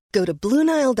door. Go to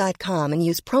BlueNile.com and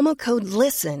use promo code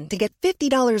LISTEN to get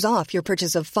 $50 off your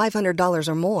purchase of $500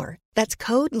 or more. That's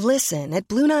code LISTEN at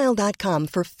BlueNile.com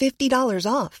for $50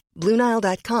 off.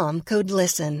 BlueNile.com, code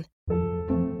LISTEN.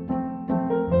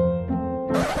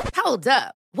 Hold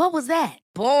up. What was that?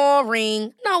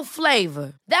 Boring. No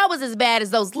flavor. That was as bad as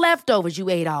those leftovers you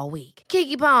ate all week.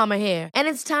 Keke Palmer here, and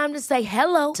it's time to say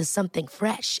hello to something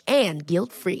fresh and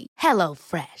guilt-free. Hello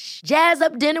Fresh. Jazz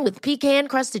up dinner with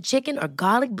pecan-crusted chicken or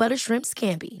garlic butter shrimp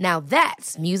scampi. Now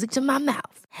that's music to my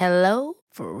mouth. Hello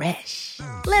Fresh.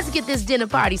 Let's get this dinner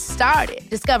party started.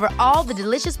 Discover all the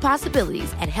delicious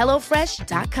possibilities at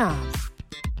hellofresh.com.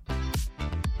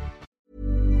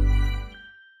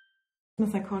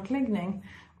 En sån här kartläggning.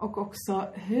 Och också,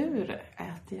 hur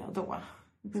äter jag då?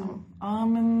 Ja,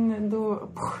 men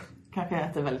då kanske jag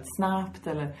äter väldigt snabbt.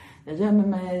 Eller jag gömmer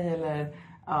mig. Eller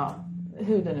ja,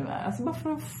 hur det nu är. Alltså bara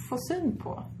för att få syn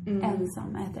på.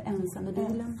 Äter ensam i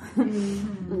bilen.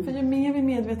 För ju mer vi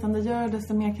medvetande gör,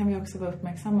 desto mer kan vi också vara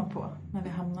uppmärksamma på. När vi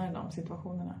hamnar i de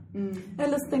situationerna.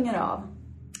 Eller stänger av.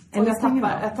 Eller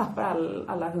jag tappar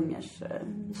alla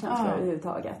hungerskänslor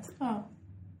överhuvudtaget. Ja.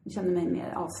 Jag känner mig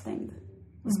mer avstängd.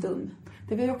 Stum.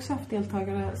 Det vi har också haft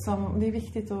deltagare som, det är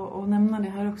viktigt att nämna det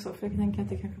här också, för jag tänker att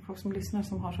det är kanske folk som lyssnar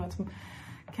som har så att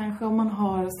kanske om man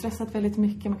har stressat väldigt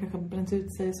mycket, man kanske har bränt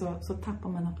ut sig, så tappar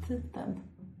man aptiten.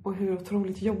 Och hur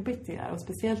otroligt jobbigt det är, och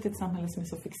speciellt i ett samhälle som är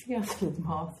så fixerat vid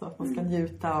mat, så att man ska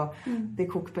njuta och det är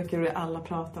kokböcker och det alla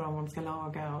pratar om vad de ska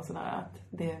laga och sådär, att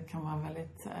det kan vara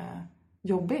väldigt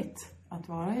jobbigt att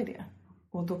vara i det.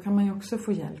 Och då kan man ju också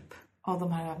få hjälp av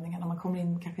de här övningarna, man kommer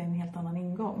in kanske i en helt annan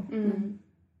ingång.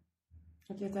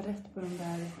 Att leta rätt på de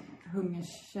där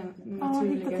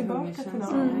naturliga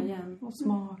hungerkänslorna igen. Och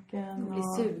smaken. Och bli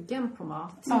sugen på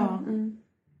mat. Ja.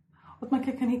 Och att man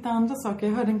kan hitta andra saker.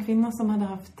 Jag hörde en kvinna som hade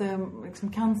haft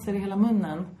cancer i hela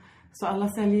munnen. Så alla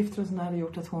cellgifter och sånt hade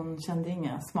gjort att hon kände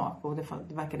inga smak. Och det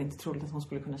verkade inte troligt att hon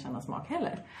skulle kunna känna smak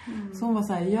heller. Så hon var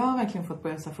så här, jag har verkligen fått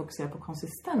börja fokusera på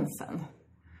konsistensen.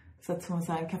 Så att hon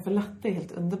säger, kaffe latte är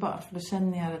helt underbart. För då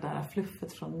känner jag det där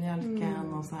fluffet från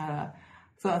mjölken och så här.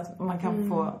 Så att man kan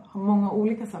få ha många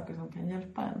olika saker som kan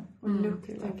hjälpa en. Och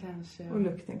lukten kanske. Och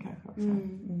lukten kanske också.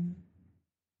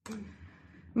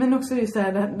 Men också just det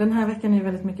här, den här veckan är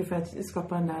väldigt mycket för att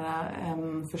skapa den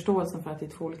där förståelsen för att det är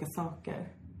två olika saker.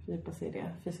 Fördjupa sig i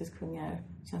det. Fysisk hunger,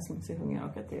 känslomässig hunger,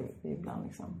 och att det är ibland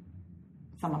liksom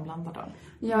sammanblandar dem.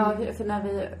 Ja, för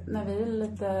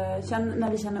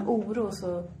när vi känner oro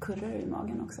så kurrar det i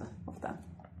magen också ofta.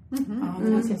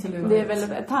 Det är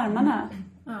väl tarmarna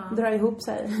drar ihop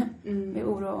sig vid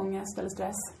oro, ångest eller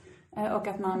stress. Och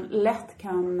att man lätt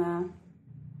kan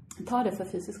ta det för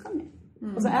fysisk hunger.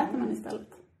 Och så äter man istället.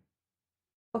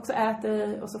 Och så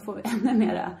äter, och så får vi ännu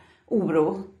mera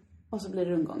oro. Och så blir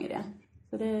det rundgång i det.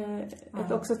 Så det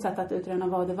är också ett sätt att utröna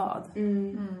vad är vad.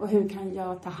 Och hur kan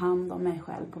jag ta hand om mig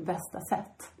själv på bästa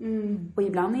sätt. Och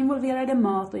ibland involverar det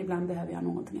mat och ibland behöver jag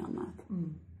någonting annat.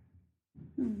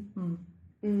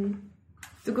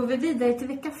 Då går vi vidare till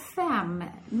vecka 5.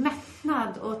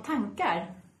 Mättnad och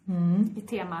tankar i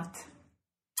temat.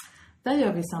 Där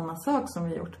gör vi samma sak som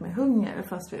vi gjort med hunger,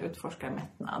 fast vi utforskar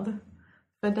mättnad.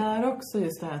 För där också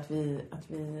just det här att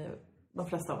vi de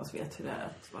flesta av oss vet hur det är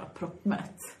att vara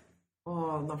proppmätt.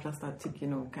 Och de flesta tycker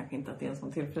nog kanske inte att det är en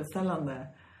sån tillfredsställande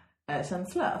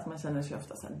känsla. Att man känner sig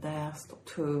ofta så här däst och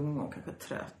tung och kanske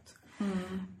trött.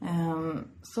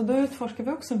 Så då utforskar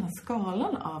vi också den här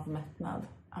skalan av mättnad.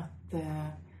 Att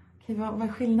vad är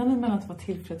skillnaden mellan att vara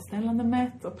tillfredsställande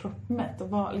mätt och proppmätt? Och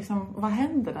vad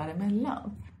händer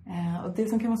däremellan? Och det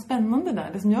som kan vara spännande där,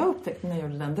 det som jag upptäckte när jag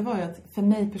gjorde den, det var ju att för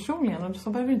mig personligen, och så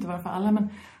behöver det inte vara för alla, men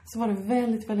så var det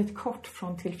väldigt, väldigt kort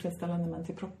från tillfredsställande men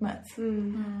till proppmätt.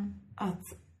 Att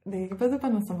det behövde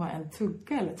bara nästan vara en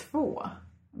tugga eller 2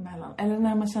 mellan. Eller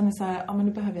när man känner så här, ja men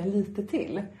nu behöver jag lite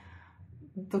till.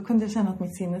 Då kunde jag känna att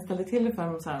mitt sinne ställde till det för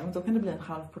mig så här, men då kan det bli en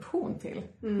halv portion till.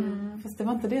 Fast det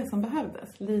var inte det som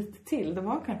behövdes. Lite till, det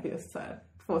var kanske just så här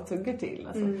 2 tuggor till.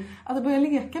 Alltså. Att börja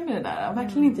leka med det där.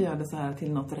 Verkligen inte göra det så här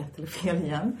till något rätt eller fel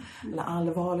igen. Eller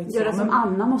allvarligt. Göra som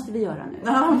Anna måste vi göra nu.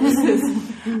 Ja,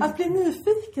 precis. Att bli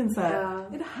nyfiken så här.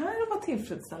 Är det här att vara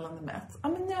tillfredsställande mätt? Ja,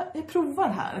 men jag provar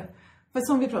här. För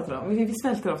som vi pratar om, vi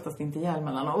svälter oftast inte ihjäl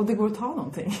mellan. Och det går att ta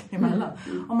någonting emellan.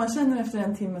 Om man känner efter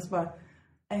en timme så bara,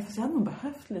 fast jag hade nog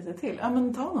behövt lite till. Ja,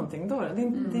 men ta någonting då.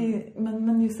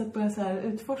 Men just att börja så här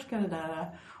utforska det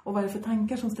där. Och vad är det för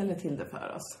tankar som ställer till det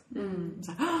för oss?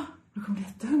 Så här, jag kommer bli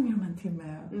jättehungrig om en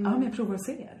timme. Ja, men jag provar och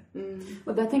ser.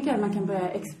 Och där tänker jag att man kan börja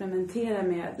experimentera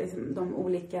med liksom, de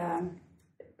olika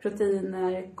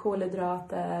proteiner,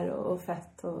 kolhydrater och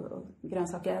fett och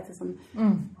grönsaker. Som,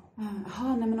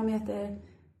 nej men om jag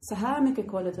äter så här mycket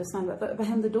kolhydrater, vad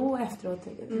händer då efteråt?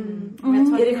 Jag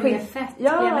tror att det är fett.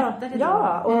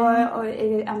 Och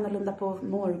är det annorlunda på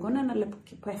morgonen eller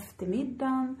på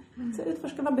eftermiddagen? Så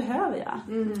utforska, vad behöver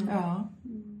jag? Ja.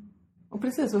 Och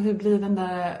precis, och hur blir den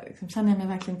där, liksom, känner jag mig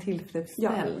verkligen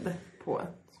tillfredsställd på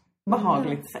ett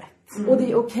behagligt sätt? Och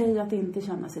det är okej att inte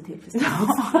känna sig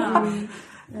tillfredsställd.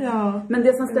 Men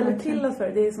det som ställer till oss för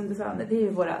det är som du sa, det är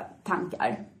ju våra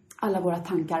tankar. Alla våra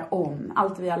tankar om,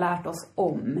 allt vi har lärt oss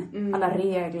om, alla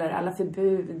regler, alla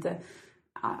förbud,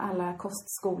 alla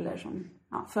kostskolor som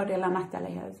fördelar och nackdelar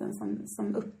hela tiden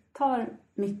som upptar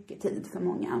mycket tid för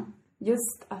många.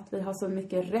 Just att vi har så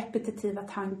mycket repetitiva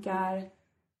tankar,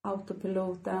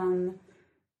 autopiloten,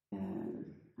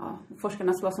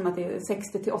 forskarna slår som att det är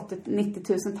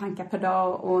 60-90 000 tankar per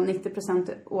dag och 90%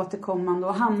 återkommande.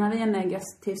 Och hamnar vi i en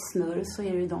negativ snurr så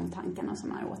är det ju de tankarna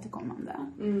som är återkommande.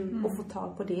 Och få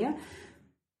tag på det.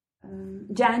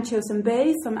 Jan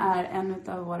Chosen-Bay som är en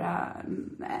av våra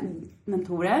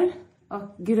mentorer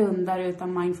och grundare utav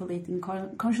Mindful Eating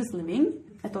Conscious Living,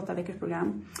 ett 8-veckors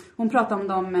program. Hon pratar om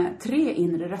de 3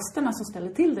 inre rösterna som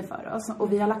ställer till det för oss.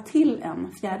 Och vi har lagt till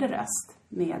en 4:e röst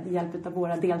med hjälp av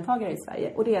våra deltagare i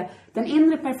Sverige. Och det är den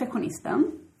inre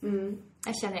perfektionisten.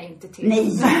 Jag känner inte till.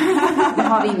 Nej, det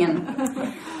har vi ingen.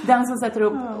 Den som sätter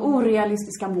upp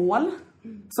orealistiska mål.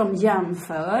 Som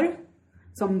jämför,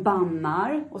 som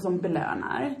bannar och som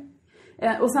belönar.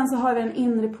 Och sen så har vi en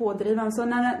inre pådrivaren. Så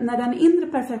när den inre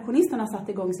perfektionisten har satt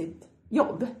igång sitt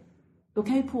jobb, då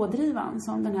kan ju pådrivaren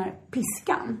som den här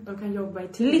piskan. De kan jobba i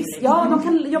tid. Ja, de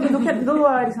kan jobba.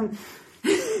 Då liksom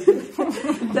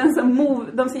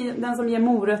den som ger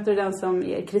morötter och den som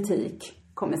ger kritik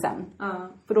kommer sen.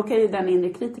 För då kan ju den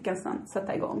inre kritiken sen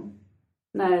sätta igång.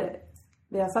 När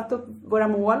vi har satt upp våra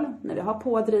mål, när vi har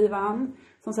pådrivaren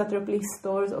som sätter upp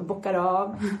listor och bockar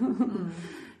av.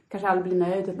 Kanske aldrig blir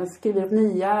nöjd utan skriver upp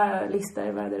nya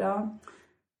listor varje dag.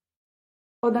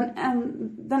 Och den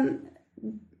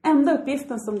enda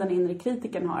uppgiften som den inre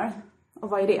kritiken har, och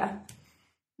vad är det?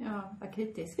 Ja, vad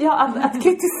kritisk. Ja, att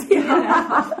kritisera.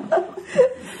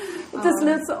 Och till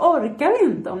slut så orkar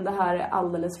vi inte om det här är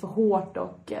alldeles för hårt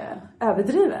och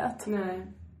överdrivet. Nej.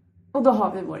 Och då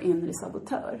har vi vår inre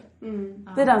sabotör.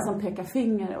 Det är den som pekar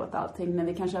finger åt allting när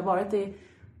vi kanske har varit i...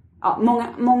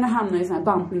 många hamnar i såna här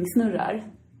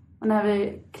bantningssnurrar. Och när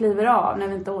vi kliver av, när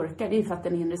vi inte orkar, det är för att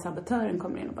den inre sabotören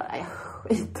kommer in och bara, jag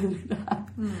skiter i det här.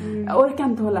 Jag orkar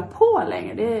inte hålla på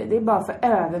längre, det är bara för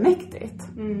övermäktigt.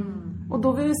 Och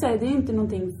då vill vi säga, det är inte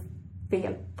någonting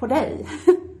fel på dig.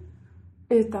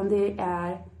 Utan det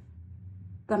är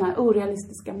den här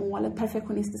orealistiska målet,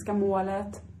 perfektionistiska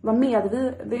målet. Var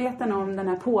medveten om den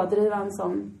här pådrivaren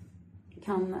som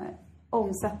kan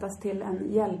omsättas till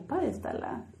en hjälpare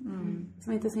istället.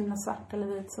 Som inte är så himla svart eller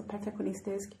vit, så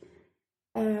perfektionistisk.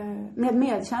 Med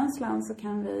medkänslan så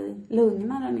kan vi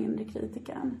lugna den inre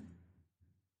kritiken.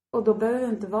 Och då behöver det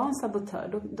inte vara en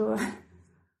sabotör. Då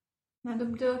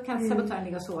kan sabotören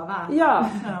ligga och sova. Ja,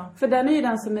 för den är ju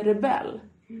den som är rebell.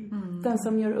 Den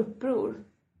som gör uppror.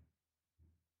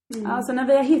 Alltså när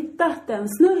vi har hittat den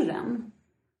snurren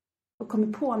och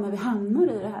kommit på när vi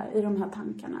hamnar i de här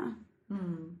tankarna.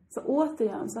 Så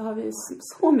återigen så har vi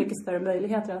så mycket större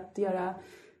möjligheter att göra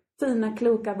fina,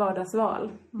 kloka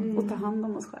vardagsval. Och ta hand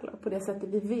om oss själva på det sättet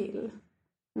vi vill.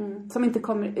 Som inte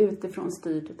kommer utifrån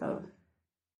styrt av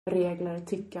regler,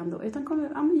 tyckande. Utan kommer,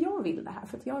 men jag vill det här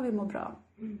för att jag vill må bra.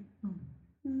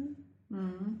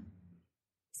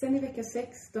 Sen i vecka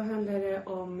 6 då handlar det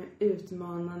om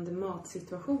utmanande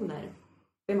matsituationer.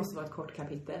 Det måste vara ett kort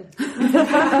kapitel.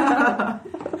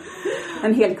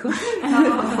 En hel kurs.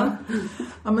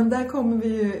 Ja, men där kommer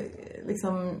vi ju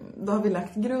liksom, då har vi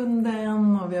lagt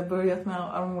grunden och vi har börjat med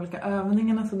de olika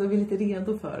övningarna, så då är vi lite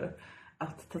redo för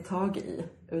att ta tag i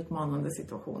utmanande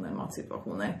situationer,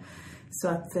 matsituationer. Så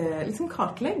att liksom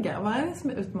kartlägga, vad är det som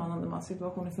är utmanande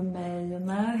matsituationer för mig,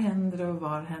 när händer det och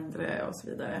var händer det och så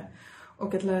vidare.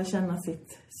 Och att lära känna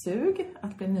sitt sug,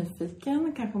 att bli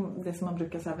nyfiken, kanske det som man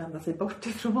brukar så här vända sig bort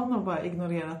ifrån och bara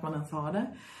ignorera att man ens har det.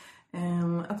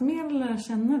 Att mer lära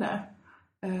känna det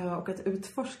och att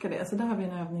utforska det. Så där har vi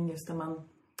en övning just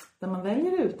där man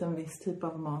väljer ut en viss typ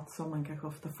av mat som man kanske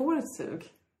ofta får ett sug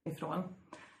ifrån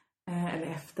eller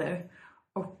efter.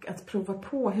 Och att prova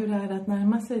på hur är det att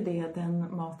närma sig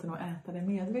den maten och äta det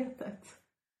medvetet.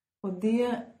 Och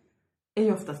det är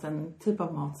ju oftast en typ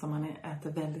av mat som man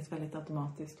äter väldigt, väldigt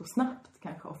automatiskt och snabbt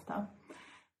kanske ofta.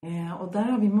 Och där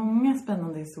har vi många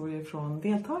spännande historier från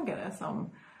deltagare som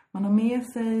man har med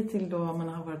sig till då man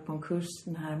har varit på en kurs,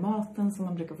 den här maten som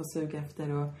man brukar få suga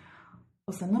efter.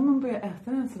 Och sen när man börjar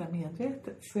äta den sådär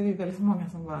medvetet så är det väldigt många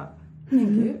som bara, men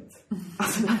gud,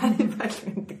 alltså det här är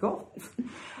verkligen inte gott. Det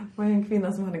var en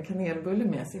kvinna som hade en kanelbulle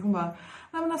med sig. Hon bara,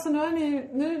 nej men alltså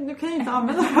nu kan jag inte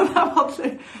använda den här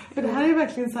maten. För det här är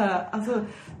verkligen så här, alltså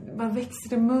bara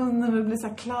växer i munnen och det blir så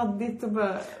här kladdigt och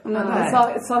bara...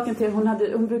 Saken till,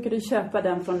 hon brukade köpa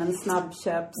den från en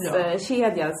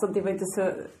snabbköpskedja. Så det var inte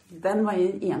så, den var ju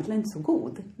egentligen inte så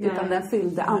god. Utan den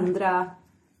fyllde andra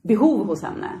behov hos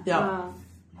henne. Ja.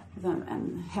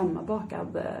 En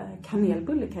hemmabakad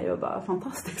kanelbulle kan ju vara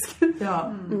fantastisk.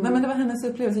 Ja, nej, men det var hennes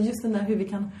upplevelse. Just den där hur vi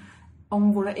kan,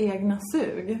 om våra egna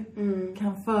sug,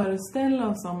 kan föreställa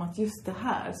oss om att just det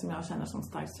här som jag känner som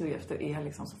starkt sug efter är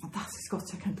liksom så fantastiskt gott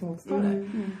så jag kan inte motstå det.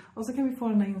 Och så kan vi få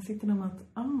den här insikten om att,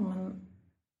 men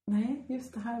nej,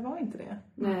 just det här var inte det.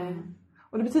 Nej.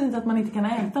 Och det betyder inte att man inte kan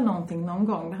äta någonting någon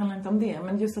gång. Det handlar inte om det.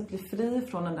 Men just att bli fri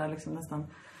från den där liksom nästan...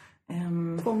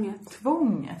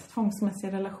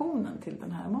 tvångsmässiga relationen till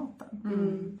den här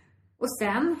maten. Och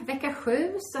sen, vecka 7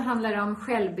 så handlar det om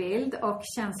självbild och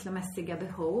känslomässiga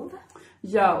behov.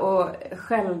 Ja, och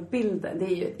självbild, det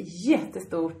är ju ett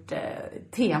jättestort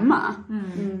tema.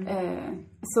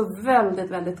 Så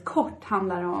väldigt, väldigt kort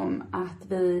handlar det om att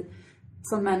vi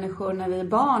som människor när vi är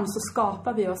barn så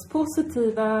skapar vi oss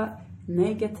positiva,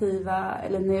 negativa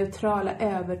eller neutrala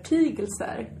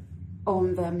övertygelser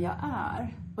om vem jag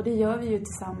är. Och det gör vi ju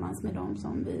tillsammans med de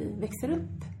som vi växer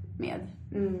upp med.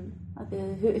 Att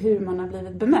hur man har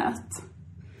blivit bemött.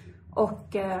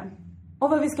 Och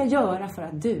vad vi ska göra för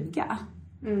att duga.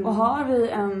 Och har vi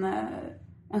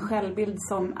en självbild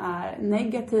som är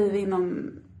negativ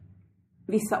inom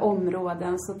vissa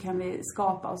områden så kan vi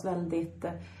skapa oss väldigt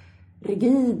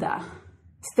rigida,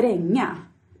 stränga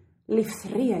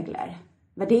livsregler,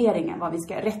 värderingar,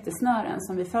 rättesnören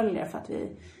som vi följer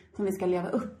som vi ska leva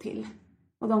upp till.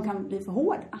 Och de kan bli för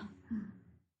hårda.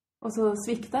 Och så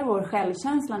sviktar vår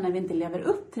självkänsla när vi inte lever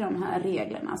upp till de här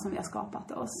reglerna som vi har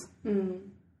skapat oss.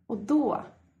 Och då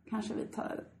kanske vi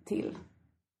tar till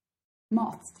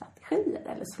matstrategier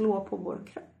eller slå på vår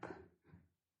kropp.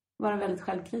 Vara väldigt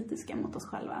självkritiska mot oss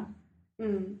själva.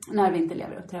 När vi inte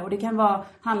lever upp till det. Och det kan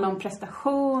handla om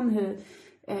prestation,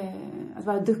 att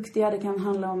vara duktiga. Det kan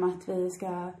handla om att vi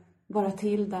ska vara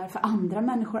till där för andra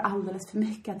människor alldeles för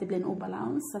mycket. Att det blir en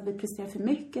obalans. Att vi presterar för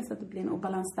mycket så att det blir en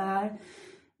obalans där.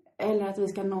 Eller att vi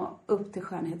ska nå upp till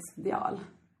skönhetsideal.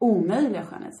 Omöjliga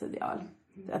skönhetsideal.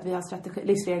 Att vi har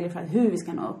livsregler för hur vi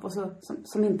ska nå upp. Och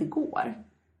som inte går.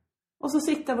 Och så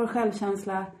sitter vår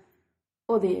självkänsla.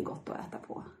 Och det är gott att äta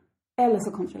på. Eller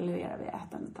så kontrollerar vi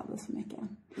ätandet alldeles för mycket.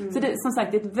 Så det, som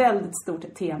sagt, det är ett väldigt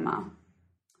stort tema.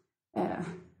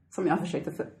 Som jag har försökt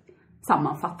att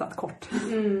sammanfattat kort.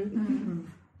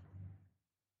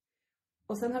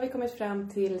 Och sen har vi kommit fram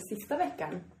till sista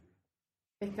veckan.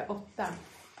 Vecka 8.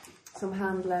 Som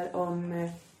handlar om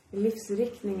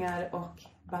livsriktningar och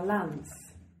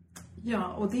balans.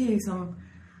 Ja, och det är liksom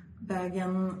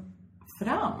vägen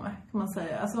fram kan man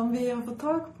säga. Alltså om vi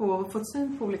har fått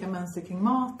syn på olika mönster kring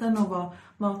maten och vad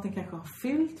maten kanske har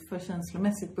fyllt för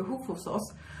känslomässigt behov hos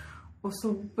oss. Och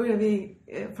så börjar vi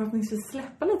förhoppningsvis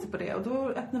släppa lite på det. Och då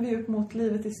öppnar vi upp mot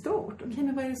livet i stort. Okej,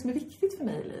 men vad är det som är viktigt för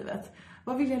mig i livet?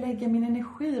 Vad vill jag lägga min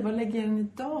energi? Vad lägger jag den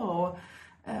idag?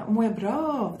 Och mår jag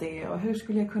bra av det? Och hur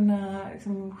skulle jag kunna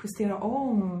liksom, justera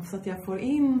om så att jag får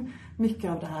in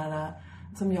mycket av det här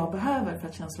som jag behöver för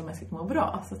att känslomässigt må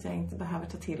bra. Så att jag inte behöver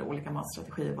ta till olika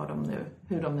matstrategier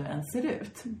hur de nu än ser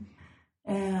ut.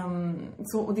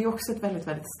 Och det är också ett väldigt,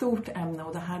 väldigt stort ämne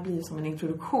och det här blir som en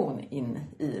introduktion in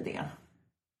i det,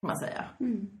 kan man säga.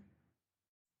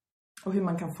 Och hur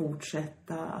man kan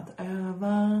fortsätta att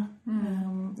öva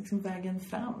liksom vägen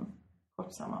fram,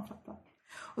 kort sammanfattat.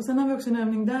 Och sen har vi också en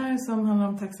övning där som handlar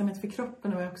om tacksamhet för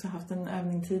kroppen. Och vi har också haft en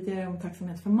övning tidigare om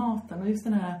tacksamhet för maten. Och just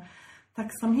den här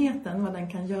tacksamheten, vad den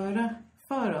kan göra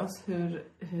för oss,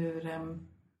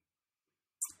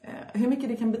 hur mycket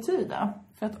det kan betyda.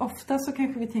 För att ofta så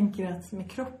kanske vi tänker att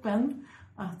med kroppen,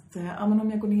 att men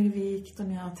om jag går ner i vikt,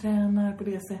 om jag tränar på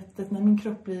det sättet, när min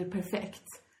kropp blir perfekt,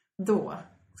 då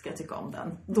ska jag tycka om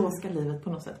den. Då ska livet på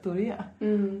något sätt börja.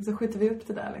 Så skjuter vi upp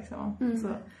det där liksom.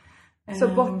 Så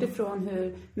bort ifrån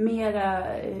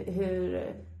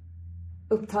hur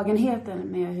upptagenheten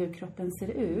med hur kroppen ser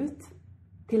ut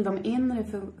till de inre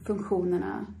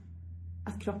funktionerna,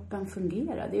 att kroppen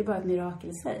fungerar. Det är bara ett mirakel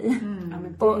i sig. Ja,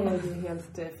 men det är ju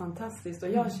helt fantastiskt. Och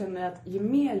jag känner att ju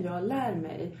mer jag lär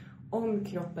mig om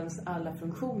kroppens alla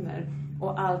funktioner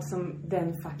och allt som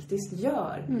den faktiskt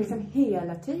gör, liksom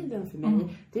hela tiden för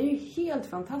mig, det är ju helt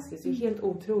fantastiskt, det är helt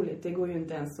otroligt. Det går ju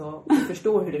inte ens att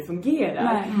förstå hur det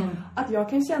fungerar. Att jag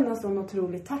kan känna sån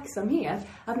otrolig tacksamhet,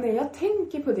 att när jag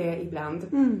tänker på det ibland,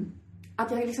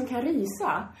 att jag liksom kan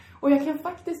rysa. Och jag kan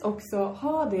faktiskt också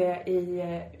ha det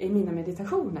i mina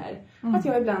meditationer. Att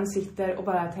jag ibland sitter och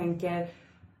bara tänker,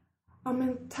 ja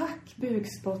men tack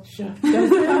bukspottkörteln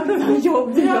för allt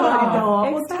jobb du gör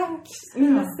idag. Och tack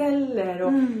mina celler.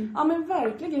 Och, ja men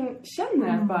verkligen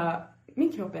känner att bara,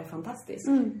 min kropp är fantastisk.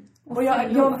 Och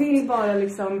jag vill bara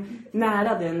liksom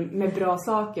nära den med bra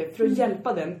saker för att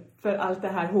hjälpa den för allt det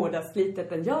här hårda slitet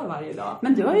den gör varje dag.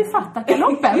 Men du har ju fattat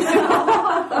galoppen.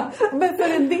 Men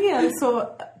för en del så...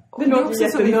 Det låter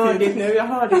jättenördigt nu, jag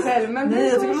hör det själv. Men nej,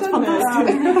 jag tycker det låter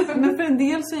fantastiskt. Men för en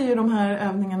del så är ju de här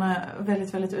övningarna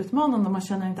väldigt, väldigt utmanande. Man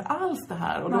känner inte alls det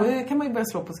här. Och då kan man ju börja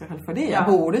slå på sig själv för det. Jag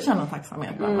borde känna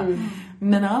tacksamhet.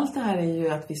 Men allt det här är ju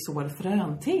att vi sår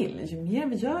frön till. Ju mer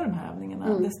vi gör de här övningarna,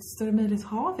 desto större möjlighet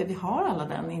har vi. Vi har alla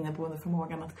den inneboende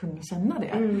förmågan att kunna känna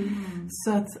det.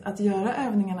 Så att göra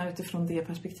övningarna utifrån det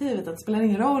perspektivet. Att det spelar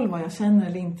ingen roll vad jag känner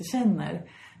eller inte känner.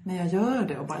 Men jag gör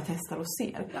det och bara testar och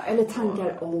ser. Ja, eller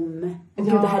tankar om, gud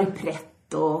det här är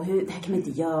pretto, det här kan man inte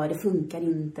göra, det funkar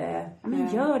inte. Ja,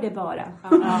 men gör det bara.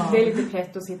 Det är lite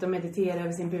pretto att sitta och meditera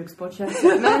över sin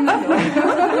bukspottkörtel. Men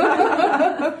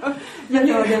jag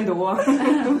gör det ändå.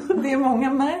 Det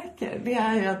många märker, det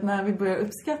är ju att när vi börjar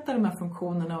uppskatta de här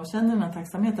funktionerna och känner den här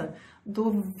tacksamheten, då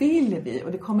vill vi,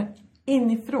 och det kommer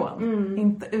inifrån,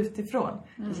 inte utifrån,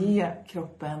 ge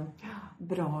kroppen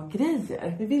bra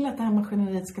grejer. Vi vill att det här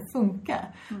maskineriet ska funka.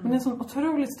 Men det är en sån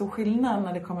otroligt stor skillnad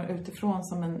när det kommer utifrån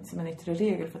som en yttre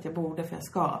regel för att jag borde, för jag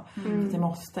ska, för att jag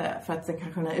måste, för att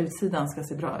den här utsidan ska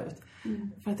se bra ut.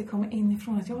 För att det kommer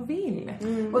inifrån att jag vill.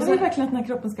 Och så är det verkligen att den här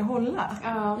kroppen ska hålla.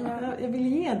 Jag vill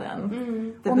ge den.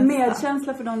 Och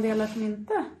medkänsla för de delar som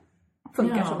inte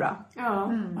funkar så bra.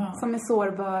 Som är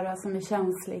sårbara, som är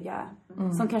känsliga.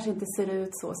 Som kanske inte ser ut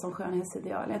så som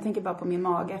skönhetsideal. Jag tänker bara på min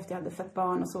mage efter jag hade fött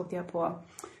barn. Och så åkte jag på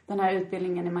den här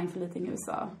utbildningen i Mindful Eating i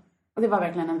USA. Och det var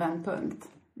verkligen en vändpunkt.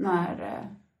 När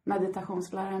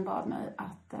meditationsläraren bad mig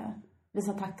att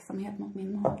visa tacksamhet mot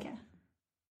min mage.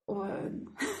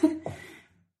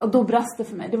 Och då brast det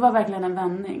för mig. Det var verkligen en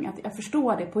vändning. Att jag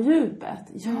förstår det på djupet.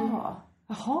 Ja,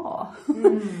 jaha.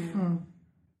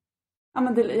 Ja,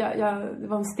 men det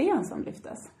var en sten som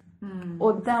lyftes.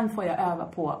 Och den får jag öva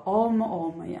på om och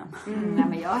om igen. Nej,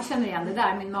 men jag känner igen det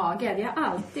där, min mage. Jag har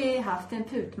alltid haft en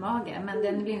putmage. Men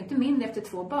den blir inte mindre efter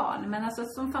 2 barn. Men alltså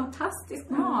som fantastisk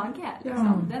mage.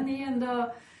 Liksom. Den är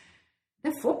ändå...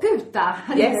 Den får puta.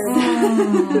 Yes.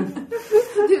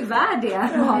 Du är värd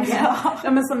det, mage.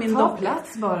 Ja, men som min dotter.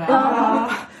 Plats bara.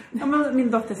 Ja, men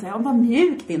min dotter säger, vad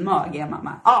mjuk din mage är,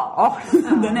 mamma. Ja,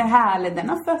 den är härlig. Den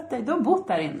har fött dig. Du har bott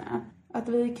där inne. Att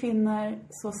vi kvinnor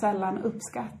så sällan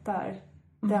uppskattar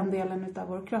den delen av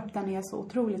vår kropp. Den är så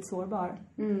otroligt sårbar.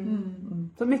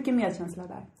 Så mycket medkänsla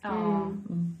där.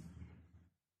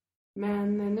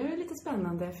 Men nu är det lite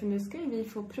spännande, för nu ska vi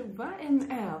få prova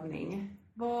en övning.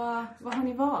 Vad har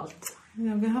ni valt?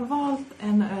 Ja, vi har valt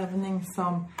en övning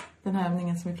som den här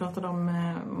övningen som vi pratade om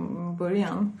i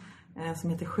början. Som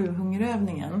heter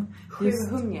 7-hungerövningen.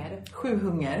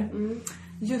 7-hunger.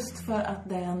 Just för att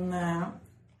den...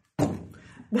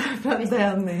 Därför att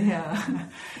den är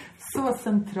så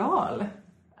central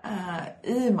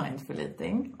i Mindful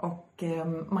Eating. Och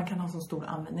man kan ha så stor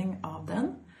användning av den.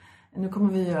 Nu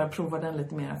kommer vi prova den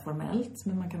lite mer formellt.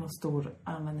 Men man kan ha stor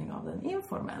användning av den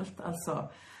informellt. Alltså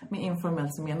med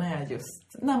informellt så menar jag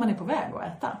just när man är på väg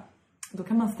att äta. Då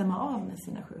kan man stämma av med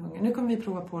sina 7 hunger. Nu kommer vi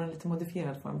prova på en lite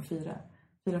modifierad form. 4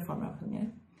 former av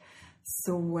hunger.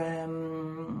 Så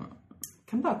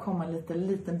kan bara komma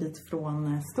liten bit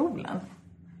från stolen.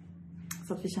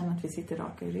 Så att vi känner att vi sitter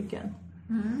raka i ryggen.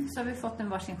 Så har vi fått en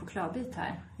varsin chokladbit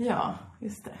här. Ja,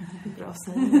 just det. Det är bra att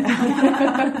säga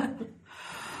det.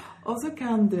 Och så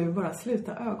kan du bara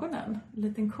sluta ögonen en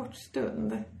liten kort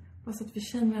stund. Bara så att vi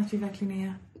känner att vi verkligen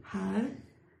är här.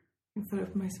 Vi får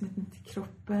uppmärksamheten till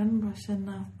kroppen. Bara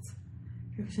känna att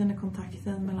vi känner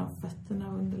kontakten mellan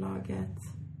fötterna och underlaget.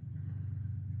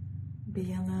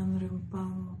 Benen,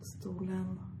 rumpan mot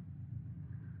stolen.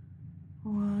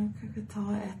 Och kanske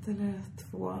ta 1 eller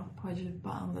 2 par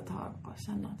djupa andetag. Bara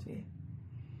känna att vi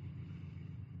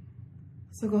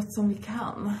så gott som vi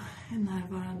kan är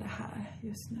närvarande här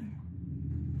just nu.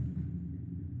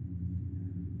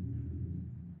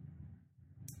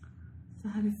 Så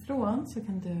härifrån så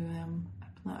kan du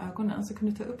öppna ögonen. Så kan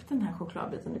du ta upp den här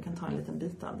chokladbiten. Du kan ta en liten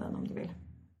bit av den om du vill.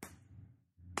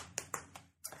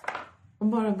 Och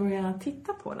bara börja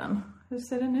titta på den. Hur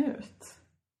ser den ut?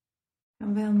 Du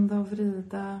kan vända och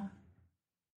vrida.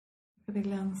 Kanske det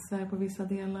glänser på vissa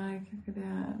delar. Kanske det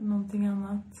är någonting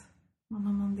annat. Någon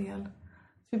annan del.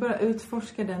 Så vi bara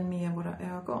utforskar den med våra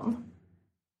ögon.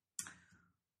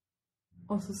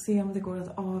 Och så se om det går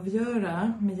att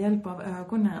avgöra med hjälp av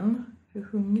ögonen hur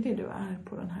hungrig du är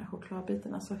på den här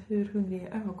chokladbiten. Alltså hur hungrig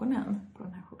är ögonen på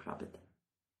den här chokladbiten.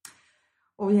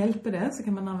 Och hjälper det så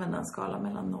kan man använda en skala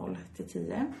mellan 0 till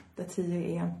 10. Där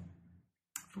 10 är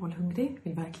vrålhungrig,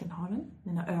 vill verkligen ha den.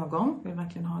 Mina ögon vill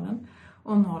verkligen ha den.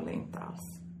 Och 0 är inte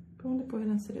alls. Beroende på hur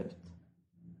den ser ut.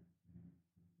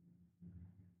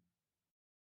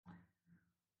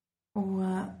 Och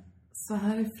så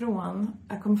härifrån,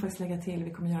 jag kommer faktiskt lägga till,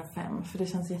 vi kommer göra 5. För det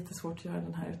känns jättesvårt att göra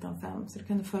den här utan 5. Så du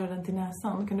kan föra den till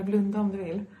näsan, du kan blunda om du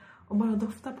vill. Och bara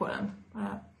dofta på den.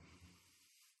 Bara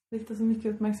rikta så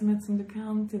mycket uppmärksamhet som du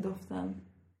kan till doften.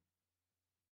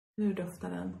 Hur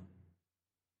doftar den?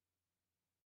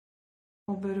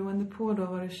 Och beroende på då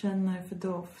vad du känner för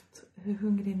doft, hur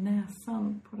hungrig är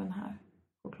näsan på den här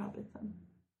chokladbiten?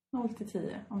 0 till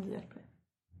 10 om det hjälper dig.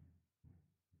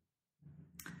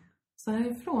 Så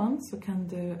härifrån så kan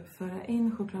du föra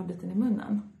in chokladbiten i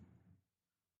munnen.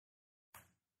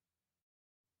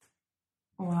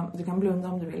 Och du kan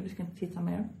blunda om du vill, du ska inte titta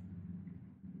mer.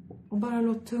 Och bara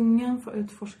låt tungan få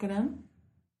utforska den.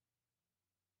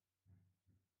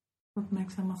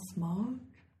 Uppmärksamma smak,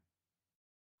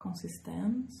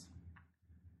 konsistens.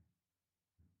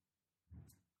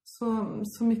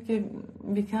 Så mycket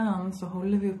vi kan så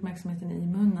håller vi uppmärksamheten i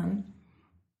munnen.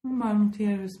 Och bara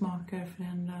noterar hur smaker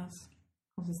förändras,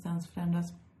 konsistens förändras.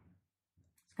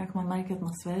 Så kanske man märker att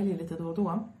man sväljer lite då och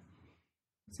då.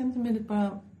 Sen är det möjligt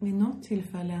bara vid något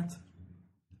tillfälle att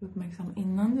uppmärksamma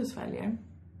innan du sväljer.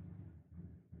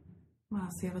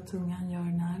 Bara se vad tungan gör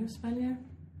när du sväljer.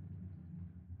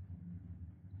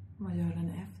 Vad gör den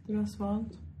efter du har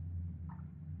svalt?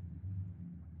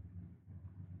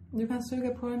 Du kan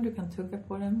suga på den, du kan tugga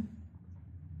på den.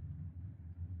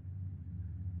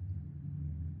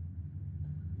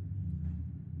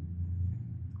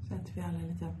 Så att vi alla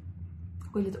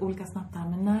går lite olika snabbt här.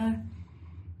 Men när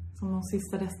som de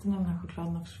sista resterna av den här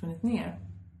chokladen har försvunnit ner,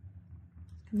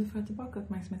 kan du föra tillbaka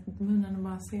uppmärksamheten till munnen och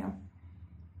bara se.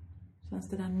 Känns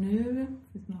det där nu?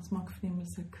 Finns det några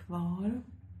smakförnimmelser kvar?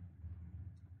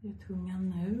 Hur är tungan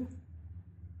nu?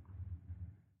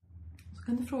 Så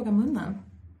kan du fråga munnen.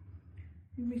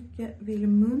 Hur mycket vill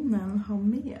munnen ha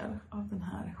mer av den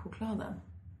här chokladen?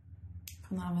 Du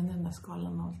kan använda den där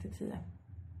skalan 0 till 10.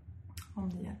 Om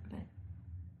det hjälper dig.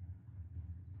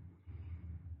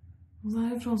 Och så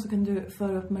härifrån så kan du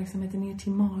föra uppmärksamheten ner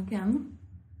till magen.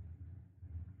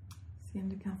 Se om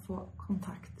du kan få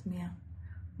kontakt med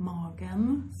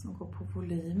magen som går på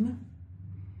volym.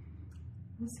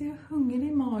 Och se hur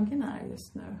hungrig magen är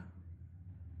just nu.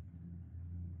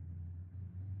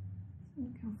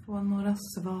 Du kan få några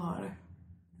svar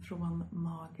från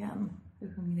magen.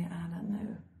 Hur hungrig är den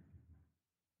nu?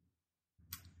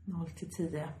 0 till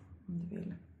 10 om du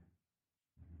vill.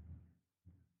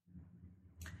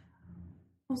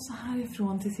 Och så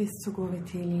härifrån till sist så går vi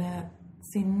till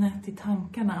sinnet, till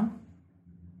tankarna.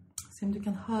 Se om du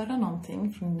kan höra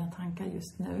någonting från dina tankar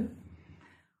just nu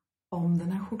om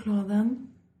den här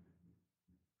chokladen.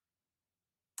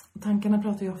 Och tankarna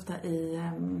pratar ju ofta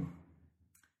i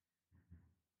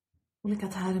olika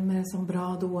termer som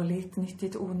bra, dåligt,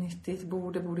 nyttigt, onyttigt,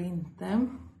 borde inte.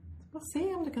 Så bara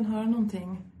se om du kan höra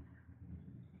någonting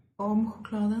om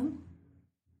chokladen.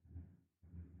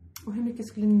 Och hur mycket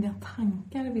skulle dina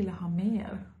tankar vilja ha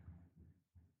mer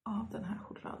av den här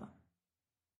chokladen?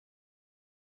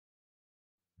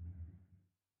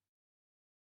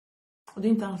 Och det är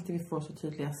inte alltid vi får så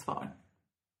tydliga svar.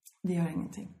 Det gör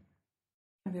ingenting.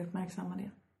 Men vi uppmärksammar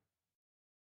det.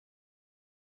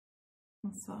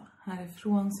 Och så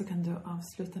härifrån så kan du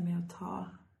avsluta med att ta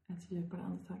Ett djupare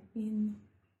andetag in.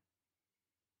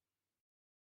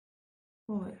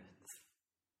 Och ut.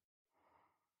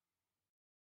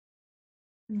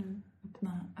 Nu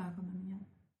öppna ögonen igen.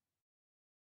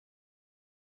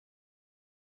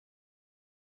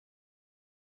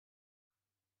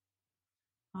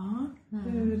 Ja,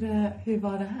 hur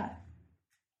var det här?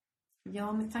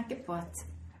 Ja, med tanke på att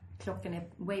klockan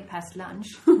är way past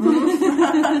lunch.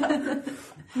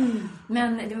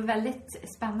 Men det var väldigt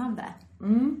spännande.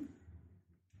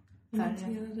 Vad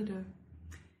noterade du?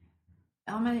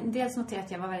 Ja, men dels noterade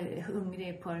att jag var väldigt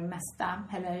hungrig på det mesta.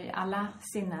 Eller alla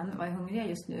sinnen var hungriga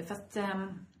just nu. För att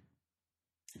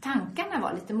tankarna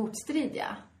var lite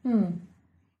motstridiga.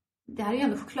 Det här är ju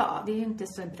ändå choklad. Det är ju inte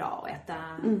så bra att äta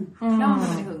choklad när man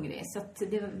är hungrig. Så att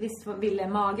visst ville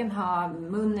magen ha,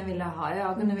 munnen ville ha,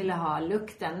 ögonen ville ha,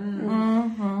 lukten.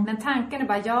 Men tankarna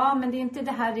bara, men det är inte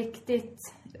det här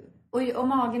riktigt. Och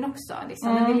magen också.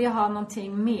 Liksom. Den vill ju ha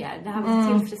någonting mer. Det här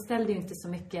tillfredsställde ju inte så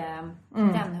mycket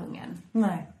den hungern.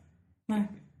 Nej.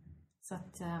 Så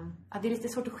att, det är lite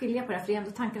svårt att skilja på det här. För det är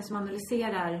ändå tankar som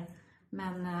analyserar.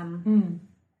 Men...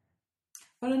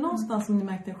 Var det någonstans som ni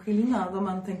märkte en skillnad om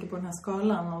man tänker på den här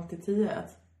skalan 0-10?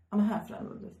 Ja, men här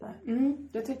förändrades det.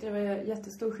 Jag tyckte det var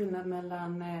jättestor skillnad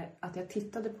mellan att jag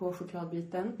tittade på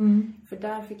chokladbiten. För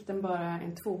där fick den bara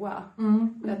en 2.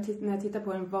 När jag tittade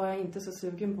på den var jag inte så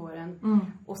sugen på den.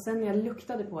 Och sen när jag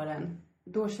luktade på den,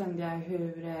 då kände jag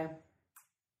hur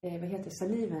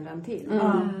saliven rann till.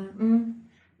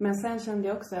 Men sen kände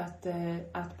jag också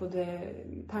att både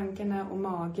tankarna och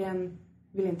magen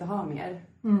vill inte ha mer.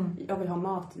 Jag vill ha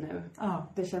mat nu.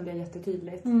 Det kände jag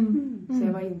jättetydligt. Så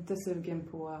jag var inte sugen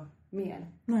på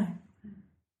mer. Nej.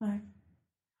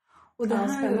 Och det här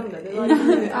spännande. Det var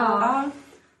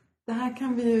det här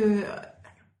kan vi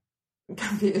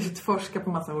utforska på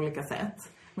massa olika sätt.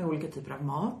 Med olika typer av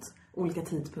mat. Olika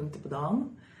tidpunkter på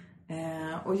dagen.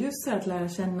 Och just så att lära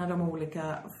känna de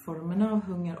olika formerna av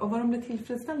hunger och vad de blir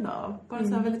tillfredsställda av. Bara så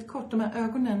här väldigt kort, de här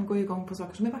ögonen går igång på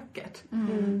saker som är vackert.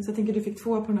 Så jag tänker du fick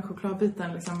 2 på den här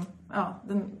chokladbiten liksom.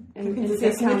 Den inte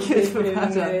ser så mycket ut för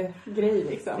en grej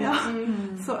liksom.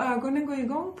 Så ögonen går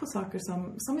igång på saker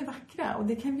som är vackra. Och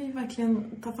det kan vi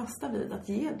verkligen ta fasta vid. Att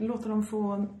låta dem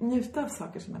få njuta av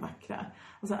saker som är vackra.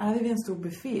 Och så är vi vid en stor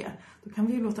buffé, då kan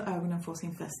vi ju låta ögonen få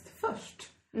sin fest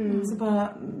först. Så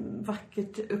bara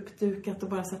vackert uppdukat och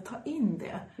bara så här, ta in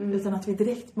det. Utan att vi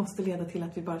direkt måste leda till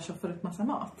att vi bara köper upp massa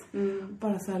mat.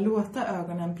 Bara så här, låta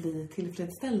ögonen bli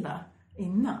tillfredsställda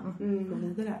innan. Gå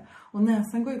vidare. Och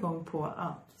näsan går igång på,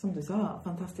 som du sa,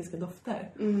 fantastiska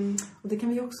dofter. Och det kan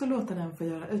vi också låta den få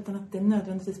göra utan att det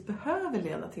nödvändigtvis behöver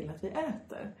leda till att vi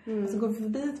äter. Alltså går vi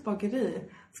förbi ett bageri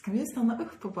så kan vi ju stanna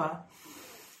upp och bara...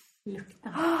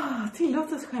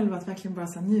 tillåta oss själva att verkligen bara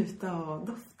så njuta och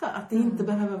dofta. Att det inte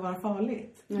behöver vara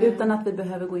farligt. Utan att vi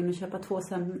behöver gå in och köpa 2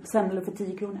 semlor för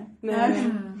 10 kronor.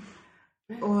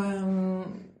 Och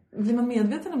blir man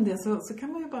medveten om det så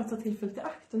kan man ju bara ta tillfället i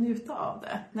akt och njuta av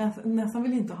det. Näsan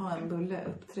vill inte ha en bulle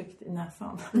upptryckt i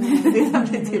näsan. Det kan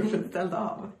bli tillfredsställd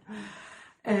av.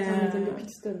 En liten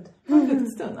luktstund. Ja,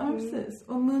 precis.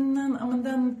 Och munnen,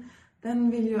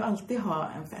 den vill ju alltid ha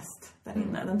en fest där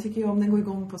inne. Den tycker ju om, den går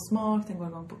igång på smak, den går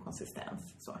igång på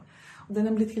konsistens. Så. Och det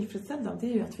den blir tillfredsställd av, det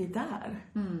är ju att vi är där.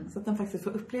 Så att den faktiskt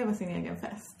får uppleva sin egen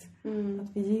fest.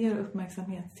 Att vi ger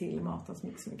uppmärksamhet till maten så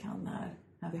mycket som vi kan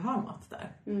när vi har mat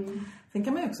där. Sen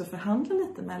kan man ju också förhandla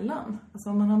lite mellan. Alltså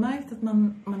om man har märkt att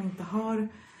man inte har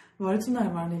varit så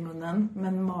närvarande i munnen,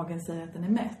 men magen säger att den är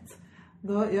mätt.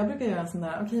 Jag brukar göra en sån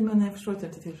där, okej, men jag förstår att jag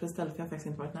inte är tillfredsställd för jag har faktiskt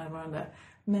inte varit närvarande.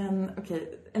 Men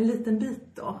okej, en liten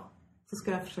bit då. Så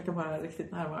ska jag försöka vara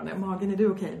riktigt närvarande. Magen, är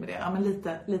du okej med det? Ja, men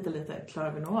lite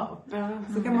klarar vi nog av.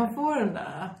 Så kan man få den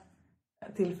där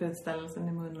tillfredsställelsen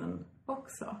i munnen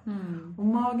också. Och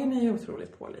magen är ju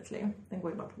otroligt pålitlig. Den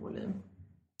går ju bara på volym.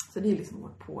 Så det är liksom vår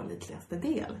pålitligaste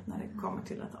del när det kommer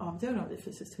till att avgöra om vi är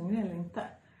fysiskt hungriga eller inte.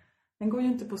 Den går ju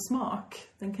inte på smak.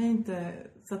 Den kan inte,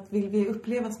 så att vill vi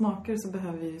uppleva smaker så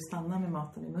behöver vi ju stanna med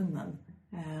maten i munnen.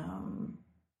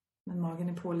 Men magen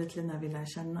är pålitlig när vi lär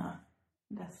känna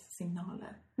dess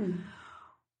signaler.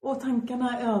 Och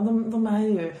tankarna, de är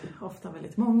ju ofta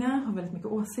väldigt många, har väldigt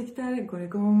mycket åsikter, går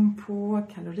igång på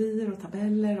kalorier och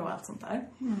tabeller och allt sånt där.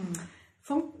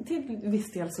 Som till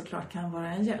viss del såklart kan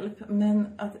vara en hjälp. Men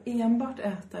att enbart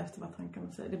äta efter vad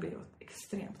tankarna säger, det blir ju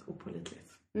extremt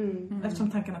opålitligt.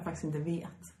 Eftersom tankarna faktiskt inte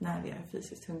vet när vi är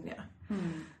fysiskt hungriga.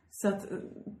 Så att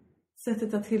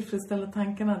sättet att tillfredsställa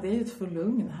tankarna, det är ju ett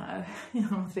förlugn här.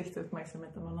 Genom att rikta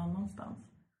uppmärksamheten någon annanstans.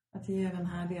 Att ge den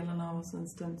här delen av oss en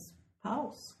stunds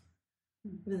paus.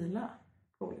 Vila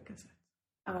på olika sätt.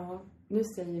 Ja, nu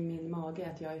säger min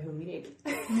mage att jag är hungrig.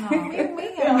 Ja.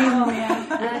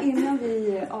 Innan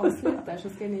vi avslutar så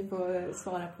ska ni få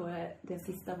svara på det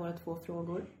sista av våra 2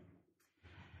 frågor.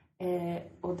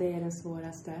 Och det är den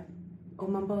svåraste.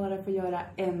 Om man bara får göra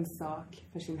en sak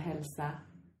för sin hälsa,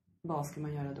 vad ska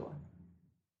man göra då?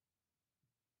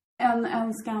 En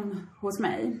önskan hos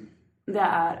mig, det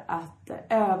är att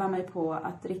öva mig på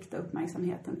att rikta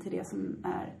uppmärksamheten till det som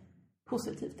är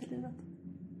positivt i livet.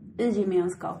 I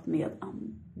gemenskap med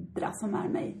andra som är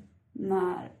mig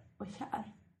när och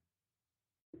kär.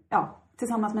 Ja,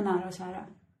 tillsammans med nära och kära.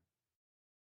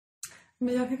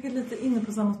 Men jag kanske är lite inne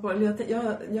på samma spår.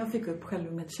 Jag fick upp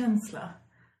självmedkänsla.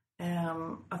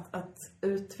 Att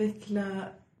utveckla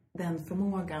den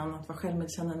förmågan att vara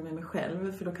självmedkännande med mig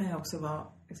själv. För då kan jag också vara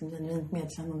liksom genuint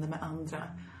medkännande med andra.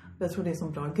 Och jag tror det är en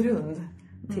sån bra grund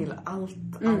till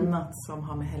allt annat som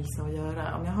har med hälsa att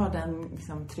göra. Om jag har den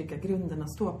liksom, trygga grunden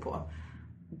att stå på,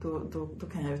 då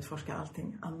kan jag utforska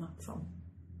allting annat som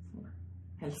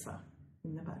hälsa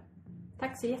innebär.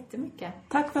 Tack så jättemycket.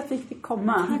 Tack för att vi fick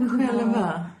komma. Tack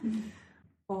själva.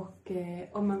 Och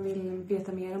om man vill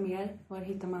veta mer och mer, var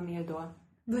hittar man mer då?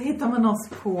 Då hittar man oss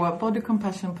på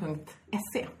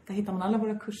bodycompassion.se. Där hittar man alla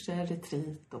våra kurser,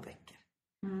 retreat och böcker.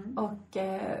 Och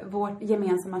vårt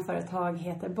gemensamma företag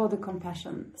heter Body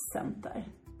Compassion Center.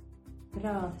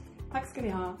 Bra. Tack ska ni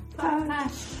ha.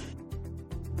 Tack.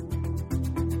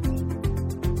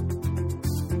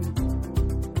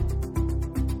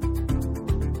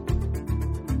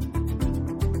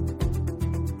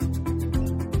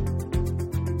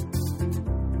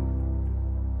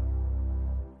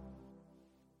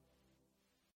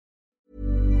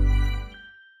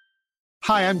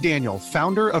 Hi, I'm Daniel,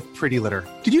 founder of Pretty Litter.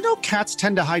 Did you know cats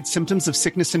tend to hide symptoms of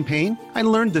sickness and pain? I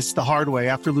learned this the hard way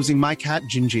after losing my cat,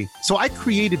 Gingy. So I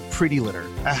created Pretty Litter,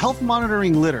 a health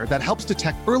monitoring litter that helps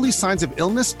detect early signs of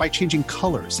illness by changing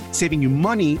colors, saving you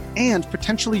money and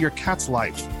potentially your cat's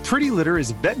life. Pretty Litter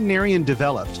is veterinarian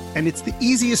developed, and it's the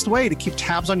easiest way to keep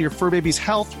tabs on your fur baby's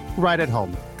health right at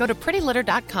home. Go to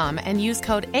prettylitter.com and use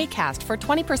code ACAST for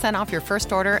 20% off your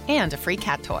first order and a free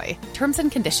cat toy. Terms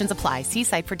and conditions apply. See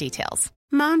site for details.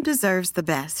 Mom deserves the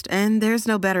best, and there's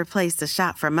no better place to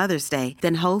shop for Mother's Day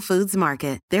than Whole Foods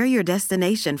Market. They're your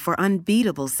destination for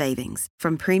unbeatable savings,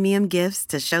 from premium gifts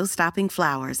to show-stopping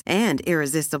flowers and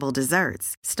irresistible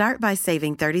desserts. Start by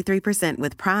saving 33%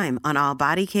 with Prime on all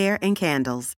body care and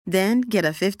candles. Then get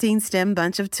a 15-stem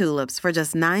bunch of tulips for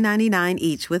just $9.99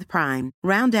 each with Prime.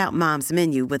 Round out Mom's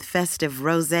menu with festive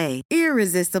rosé,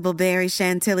 irresistible berry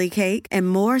chantilly cake, and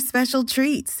more special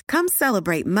treats. Come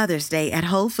celebrate Mother's Day at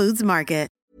Whole Foods Market.